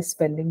it by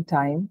spending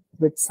time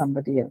with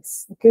somebody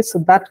else. Okay, so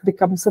that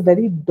becomes a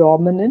very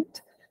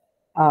dominant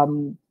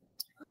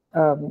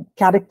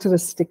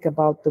characteristic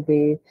about the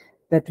way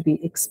that we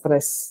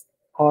express,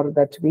 or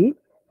that we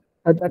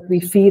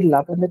feel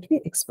love and that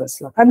we express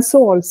love. And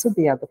so also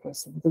the other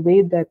person, the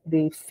way that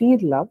they feel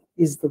love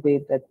is the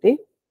way that they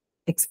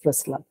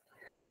express love.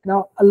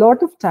 Now, a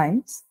lot of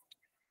times,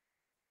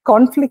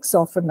 conflicts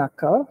often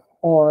occur,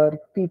 or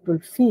people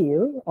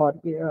feel, or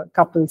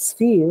couples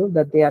feel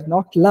that they are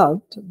not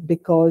loved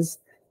because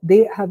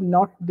they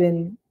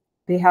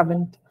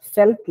haven't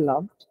felt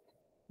loved,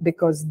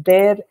 because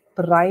their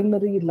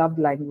primary love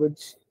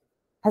language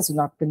has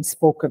not been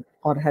spoken,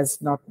 or has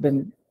not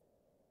been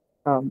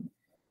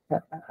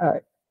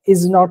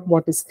is not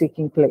what is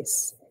taking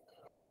place,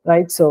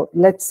 right? So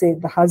let's say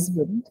the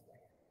husband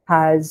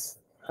has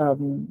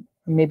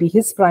maybe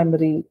his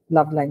primary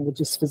love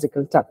language is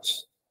physical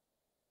touch,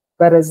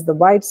 whereas the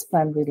wife's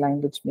primary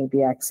language may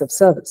be acts of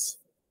service.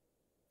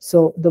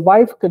 So the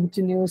wife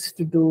continues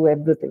to do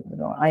everything,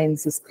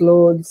 irons his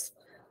clothes,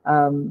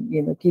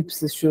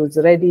 keeps his shoes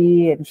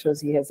ready,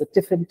 ensures he has a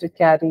tiffin to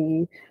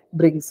carry,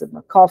 brings him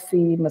a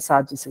coffee,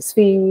 massages his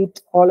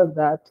feet, all of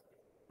that.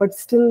 But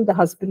still the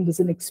husband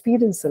doesn't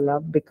experience the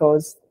love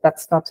because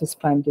that's not his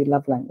primary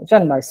love language,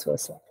 and vice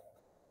versa.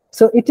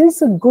 So it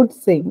is a good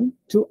thing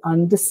to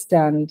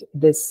understand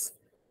this,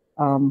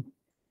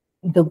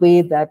 the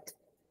way that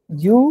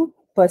you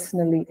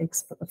personally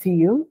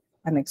feel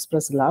and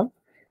express love,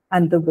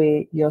 and the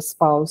way your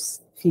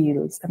spouse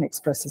feels and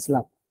expresses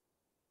love.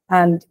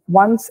 And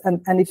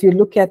if you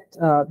look at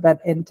that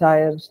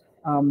entire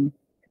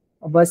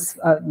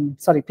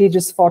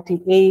pages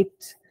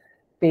 48,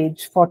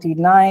 page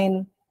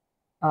 49,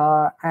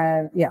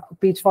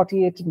 page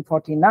 48 and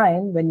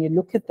 49, when you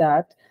look at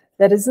that,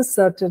 there is a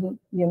certain,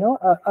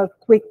 a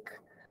quick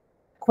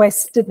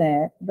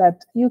questionnaire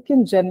that you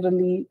can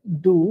generally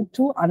do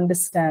to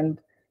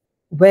understand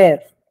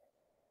what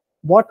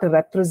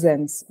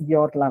represents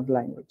your love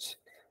language.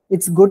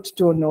 It's good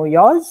to know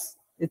yours.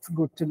 It's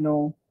good to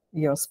know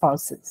your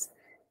spouse's,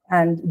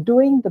 and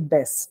doing the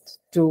best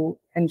to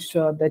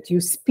ensure that you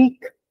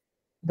speak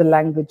the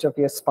language of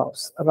your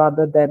spouse,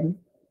 rather than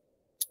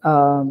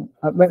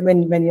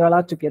when you're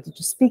allowed together,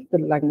 to speak the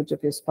language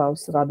of your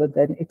spouse rather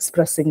than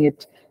expressing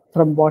it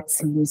from what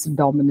seems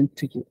dominant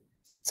to you.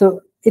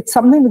 So it's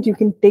something that you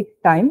can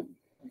take time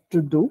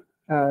to do.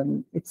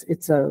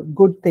 It's a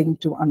good thing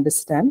to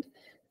understand,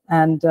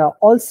 and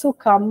also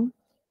come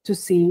to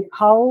see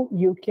how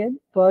you can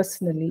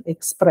personally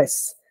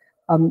express,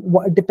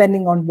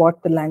 depending on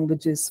what the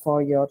language is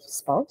for your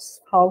spouse,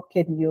 how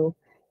can you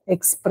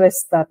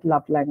express that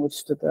love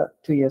language to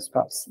your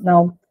spouse.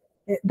 Now,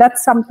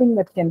 that's something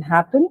that can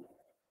happen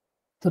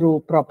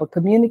through proper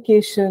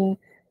communication,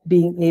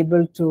 being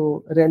able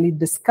to really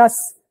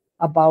discuss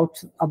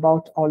about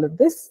all of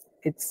this.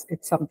 It's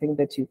something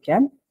that you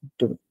can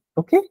do.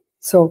 Okay,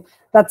 so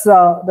that's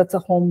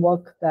a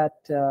homework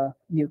that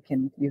you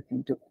can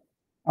do.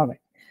 All right.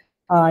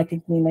 I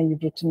think, Nina,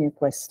 you've written your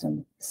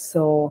question.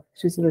 So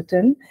she's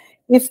written,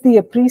 if the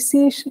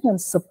appreciation and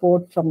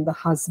support from the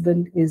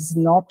husband is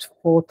not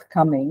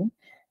forthcoming,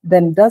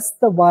 then does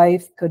the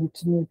wife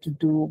continue to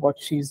do what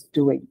she's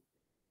doing?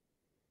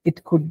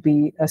 It could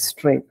be a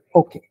strain.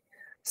 Okay.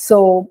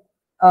 So,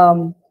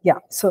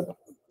 so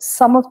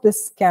some of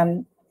this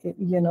can,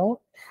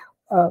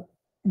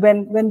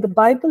 when the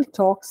Bible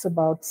talks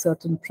about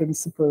certain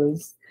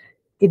principles,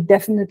 it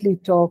definitely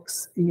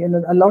talks,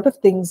 a lot of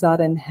things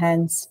are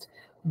enhanced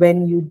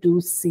when you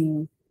do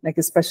see, like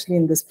especially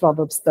in this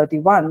Proverbs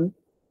 31,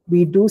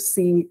 we do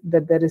see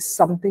that there is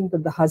something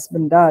that the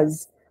husband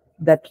does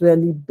that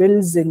really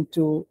builds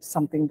into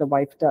something the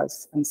wife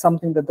does, and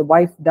something that the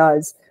wife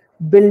does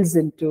builds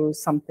into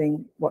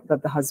something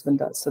that the husband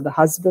does. So the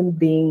husband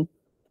being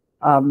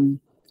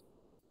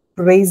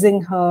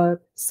praising her,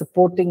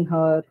 supporting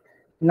her,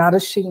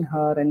 nourishing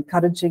her,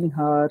 encouraging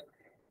her,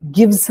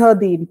 gives her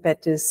the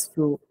impetus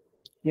to,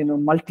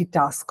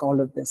 multitask all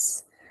of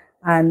this.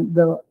 And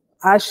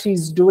as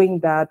she's doing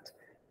that,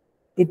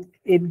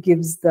 it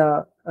gives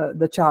the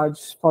the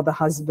charge for the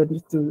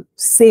husband to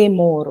say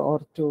more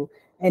or to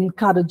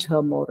encourage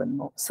her more and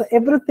more. So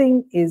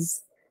everything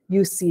is,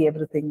 you see,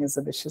 everything is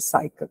a vicious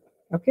cycle.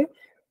 Okay.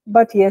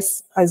 But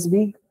yes, as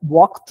we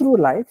walk through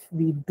life,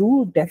 we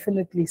do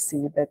definitely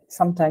see that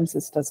sometimes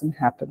this doesn't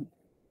happen.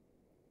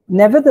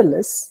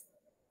 Nevertheless,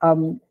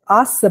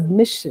 our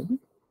submission,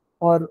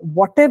 or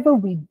whatever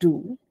we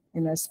do,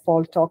 as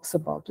Paul talks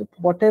about it,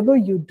 whatever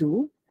you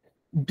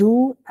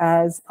do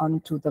as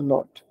unto the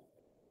Lord.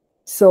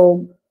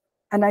 So,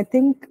 and I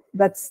think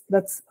that's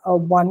a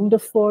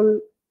wonderful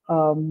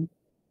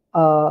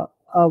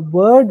a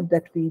word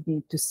that we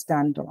need to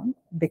stand on,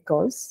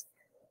 because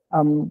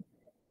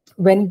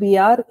when we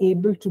are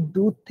able to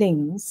do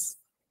things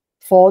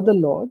for the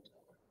Lord,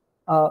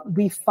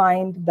 we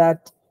find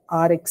that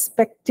our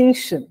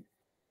expectation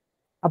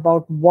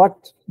about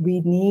what we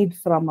need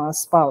from our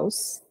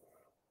spouse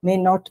may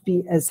not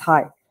be as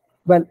high.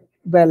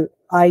 Well,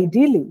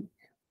 ideally,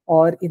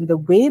 or in the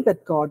way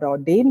that God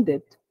ordained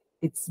it,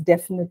 it's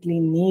definitely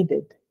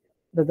needed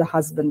that the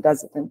husband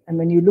does it. And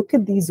when you look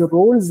at these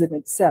roles in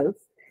itself,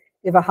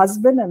 if a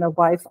husband and a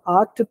wife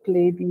are to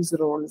play these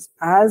roles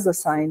as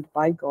assigned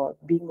by God,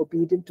 being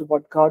obedient to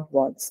what God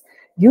wants,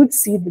 you'd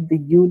see that the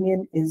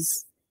union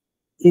is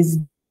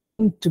designed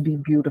to be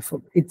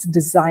beautiful. It's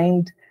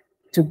designed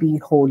to be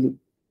holy.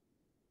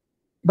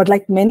 But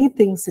like many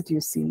things that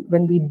you see,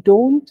 when we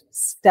don't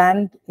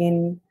stand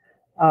in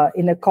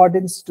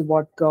accordance to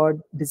what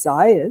God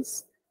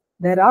desires,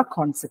 there are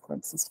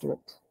consequences to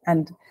it.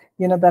 And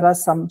there are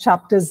some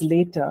chapters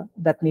later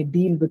that may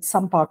deal with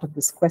some part of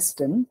this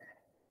question,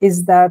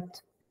 is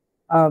that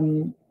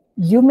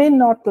you may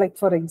not, like,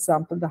 for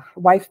example, the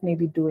wife may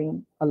be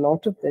doing a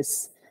lot of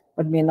this,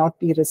 but may not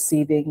be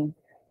receiving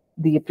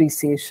the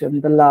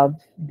appreciation, the love,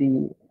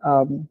 the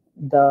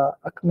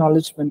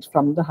acknowledgement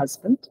from the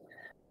husband.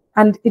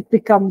 And it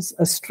becomes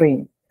a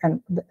strain.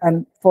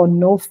 And for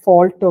no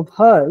fault of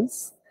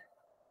hers,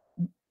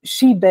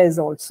 she bears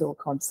also a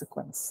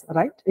consequence,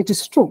 right? It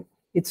is true.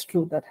 It's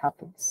true that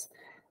happens.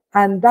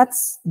 And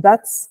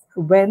that's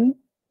when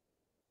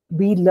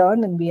we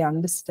learn and we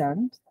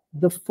understand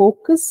the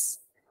focus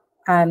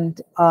and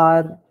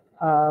our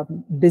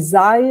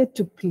desire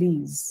to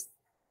please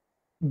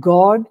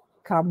God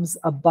comes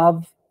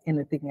above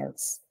anything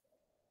else.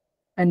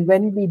 And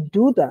when we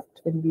do that,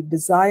 when we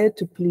desire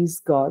to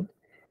please God,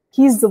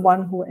 He's the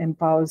one who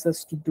empowers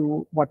us to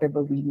do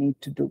whatever we need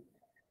to do.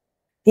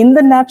 In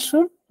the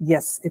natural,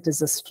 yes, it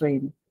is a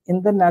strain.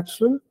 In the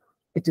natural,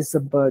 it is a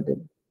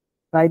burden,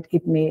 right?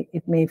 It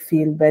may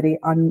feel very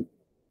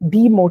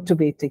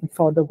demotivating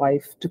for the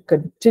wife to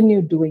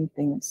continue doing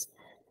things,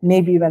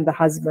 maybe when the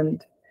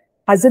husband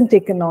hasn't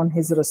taken on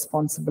his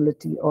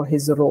responsibility or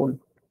his role,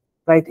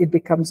 right? It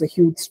becomes a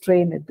huge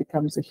strain. It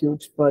becomes a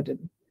huge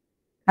burden.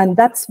 And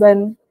that's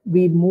when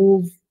we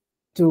move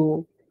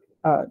to,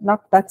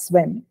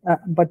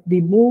 but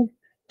we move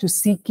to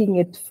seeking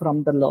it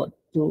from the Lord,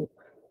 to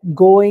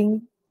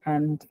going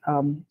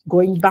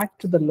back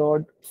to the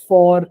Lord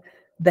for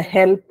the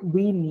help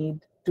we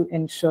need to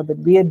ensure that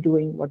we are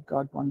doing what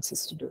God wants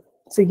us to do.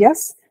 So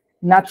yes,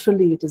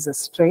 naturally it is a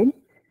strain.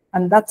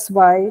 And that's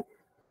why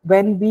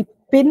when we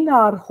pin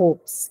our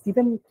hopes,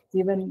 even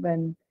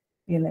when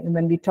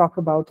we talk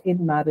about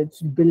in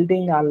marriage,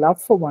 building our love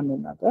for one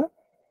another,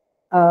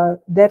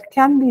 there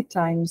can be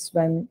times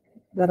when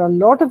there are a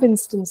lot of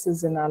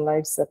instances in our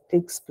lives that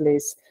takes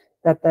place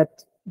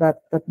that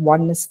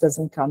oneness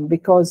doesn't come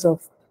because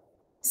of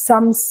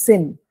some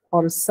sin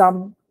or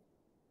some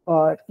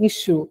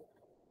issue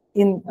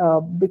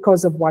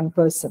because of one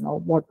person or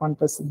what one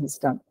person has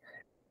done.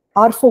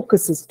 Our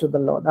focus is to the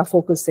Lord. Our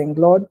focus saying,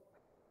 Lord,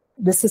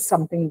 this is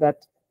something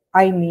that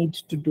I need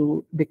to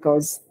do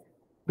because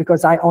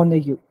I honor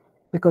you,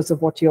 because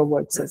of what your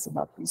word says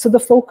about me. So the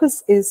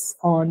focus is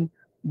on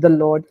the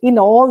Lord in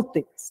all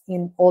things,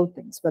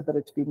 whether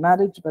it be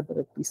marriage, whether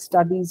it be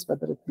studies,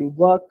 whether it be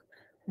work,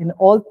 in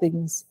all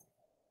things,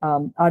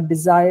 our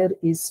desire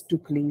is to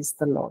please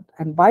the Lord.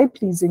 And by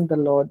pleasing the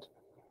Lord,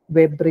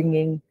 we're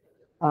bringing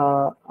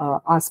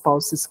our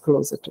spouses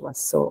closer to us.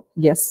 So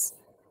yes,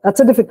 that's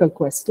a difficult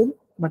question,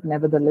 but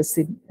nevertheless,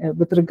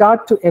 with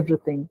regard to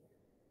everything,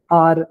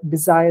 our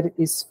desire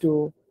is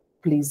to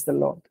please the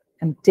Lord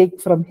and take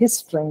from His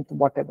strength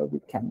whatever we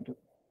can do.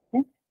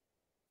 Okay?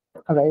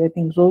 All right, I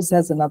think Rose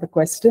has another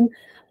question.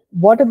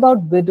 What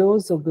about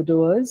widows or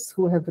widowers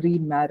who have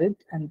remarried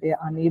and they are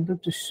unable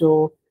to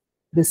show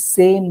the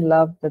same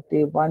love that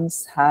they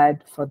once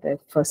had for their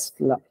first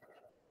love?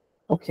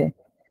 Okay.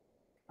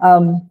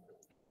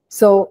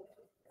 So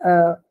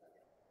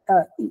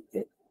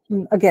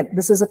again,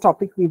 this is a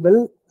topic we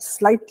will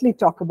slightly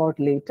talk about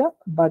later,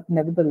 but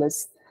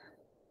nevertheless,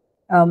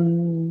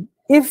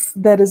 if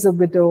there is a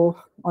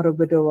widow or a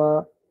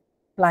widower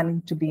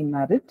planning to be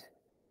married,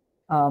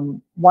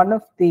 one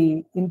of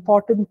the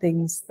important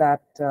things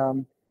that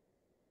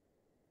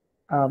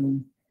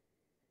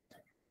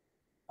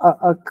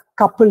a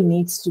couple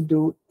needs to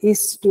do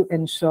is to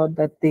ensure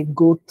that they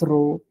go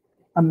through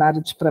a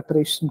marriage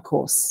preparation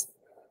course.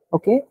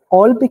 Okay,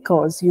 all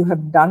because you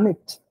have done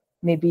it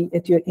maybe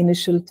at your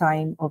initial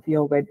time of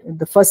your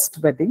the first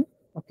wedding,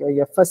 okay,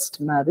 your first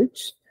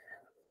marriage,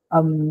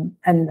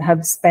 and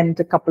have spent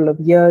a couple of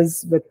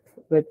years with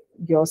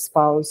your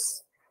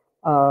spouse,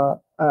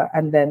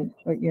 and then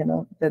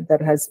that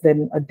there has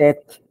been a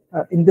death.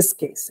 In this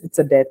case, it's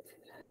a death,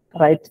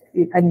 right?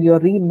 And you're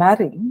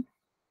remarrying.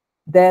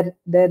 There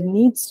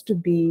needs to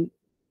be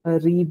a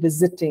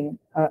revisiting,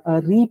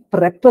 a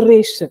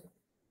re-preparation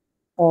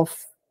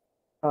of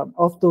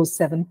those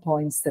 7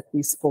 points that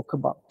we spoke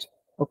about,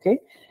 okay?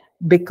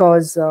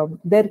 Because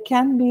there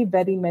can be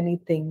very many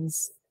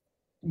things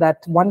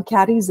that one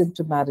carries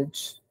into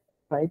marriage,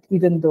 right?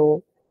 Even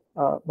though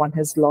one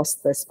has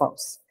lost their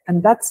spouse.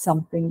 And that's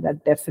something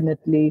that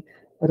definitely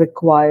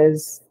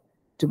requires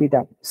to be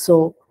done.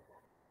 So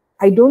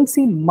I don't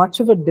see much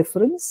of a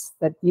difference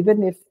that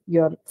even if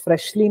you're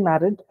freshly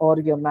married or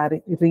you're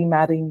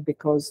remarrying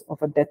because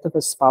of a death of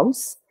a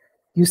spouse,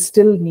 you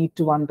still need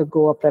to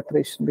undergo a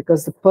preparation,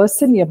 because the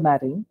person you're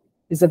marrying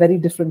is a very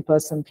different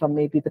person from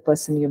maybe the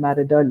person you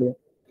married earlier.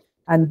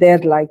 And their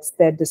likes,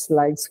 their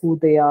dislikes, who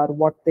they are,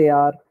 what they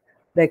are,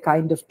 their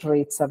kind of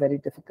traits are very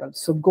difficult.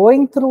 So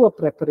going through a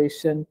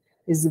preparation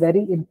is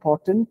very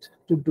important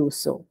to do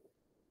so,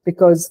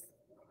 because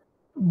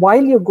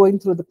while you're going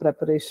through the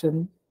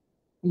preparation,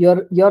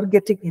 you're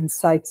getting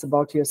insights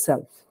about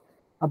yourself,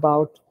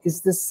 about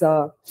is this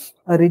a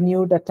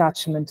renewed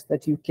attachment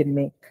that you can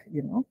make,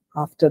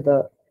 after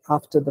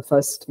the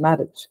first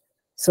marriage.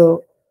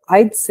 So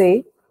I'd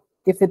say,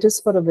 if it is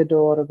for a widow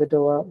or a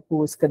widower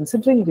who is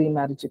considering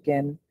remarriage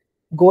again,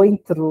 going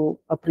through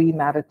a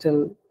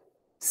premarital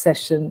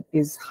session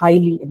is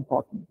highly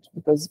important,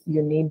 because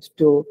you need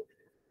to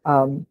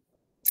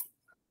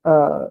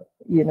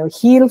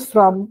heal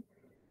from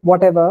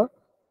whatever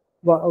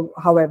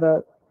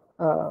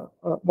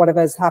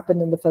has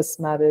happened in the first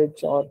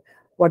marriage, or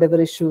whatever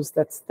issues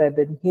that's there,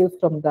 been healed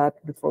from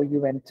that before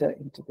you enter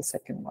into the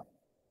second one.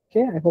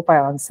 Okay, I hope I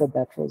answered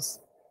that, Rose.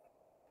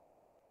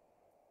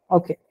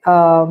 Okay,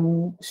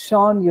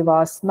 Sean, you've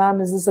asked, ma'am,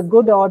 is this a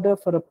good order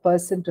for a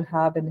person to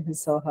have in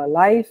his or her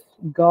life?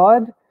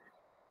 God,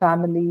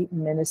 family,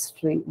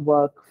 ministry,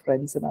 work,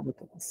 friends, and other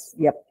things.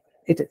 Yep,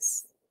 it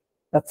is.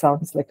 That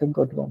sounds like a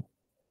good one.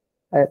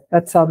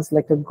 That sounds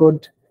like a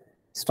good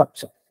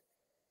structure.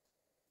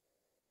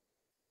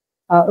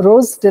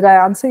 Rose, did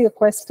I answer your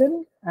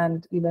question?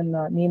 And even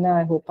Nina,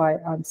 I hope I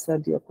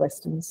answered your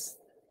questions.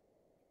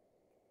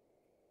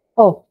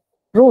 Oh,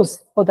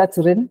 Rose. Oh, that's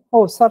Rin.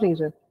 Oh, sorry,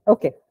 Rin.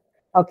 Okay.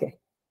 Okay.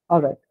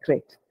 All right.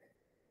 Great.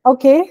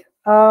 Okay.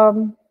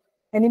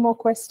 Any more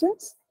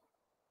questions?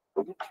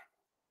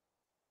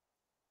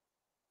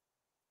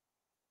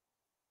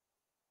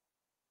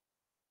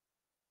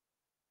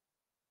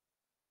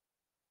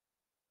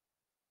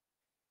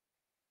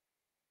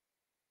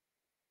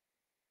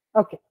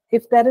 Okay.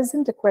 If there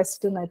isn't a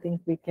question, I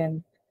think we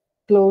can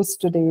close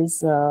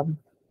today's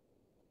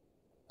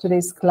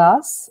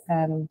class,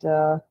 and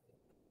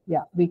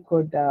yeah, we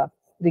could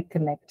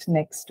reconnect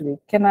next week.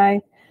 Can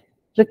I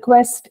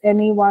request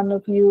any one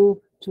of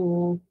you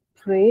to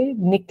pray?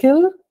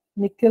 Nikhil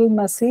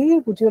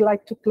Masih, would you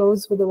like to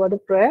close with a word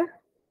of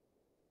prayer?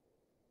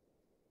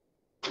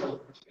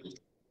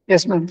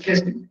 Yes, ma'am.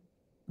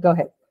 Go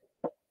ahead.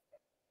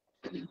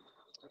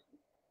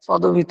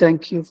 Father, we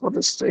thank you for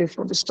this day,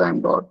 for this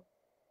time, Lord.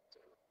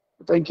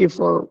 Thank you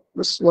for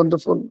this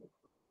wonderful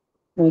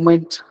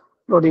moment,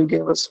 Lord, you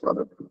gave us,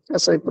 Father.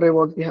 As I pray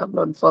what we have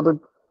learned, Father,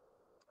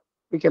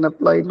 we can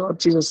apply, Lord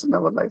Jesus, in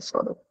our life,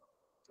 Father.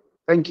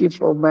 Thank you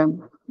for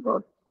ma'am,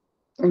 Lord.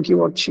 Thank you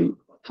what she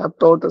have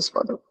taught us,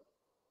 Father.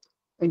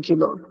 Thank you,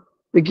 Lord.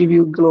 We give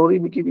you glory,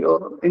 we give you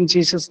honor. In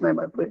Jesus' name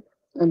I pray.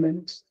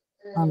 Amen.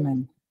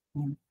 Amen.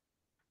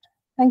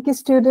 Thank you,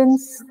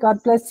 students.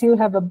 God bless you.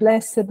 Have a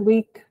blessed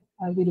week.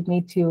 I will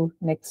meet you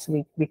next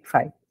week, week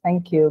 5.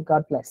 Thank you.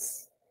 God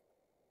bless.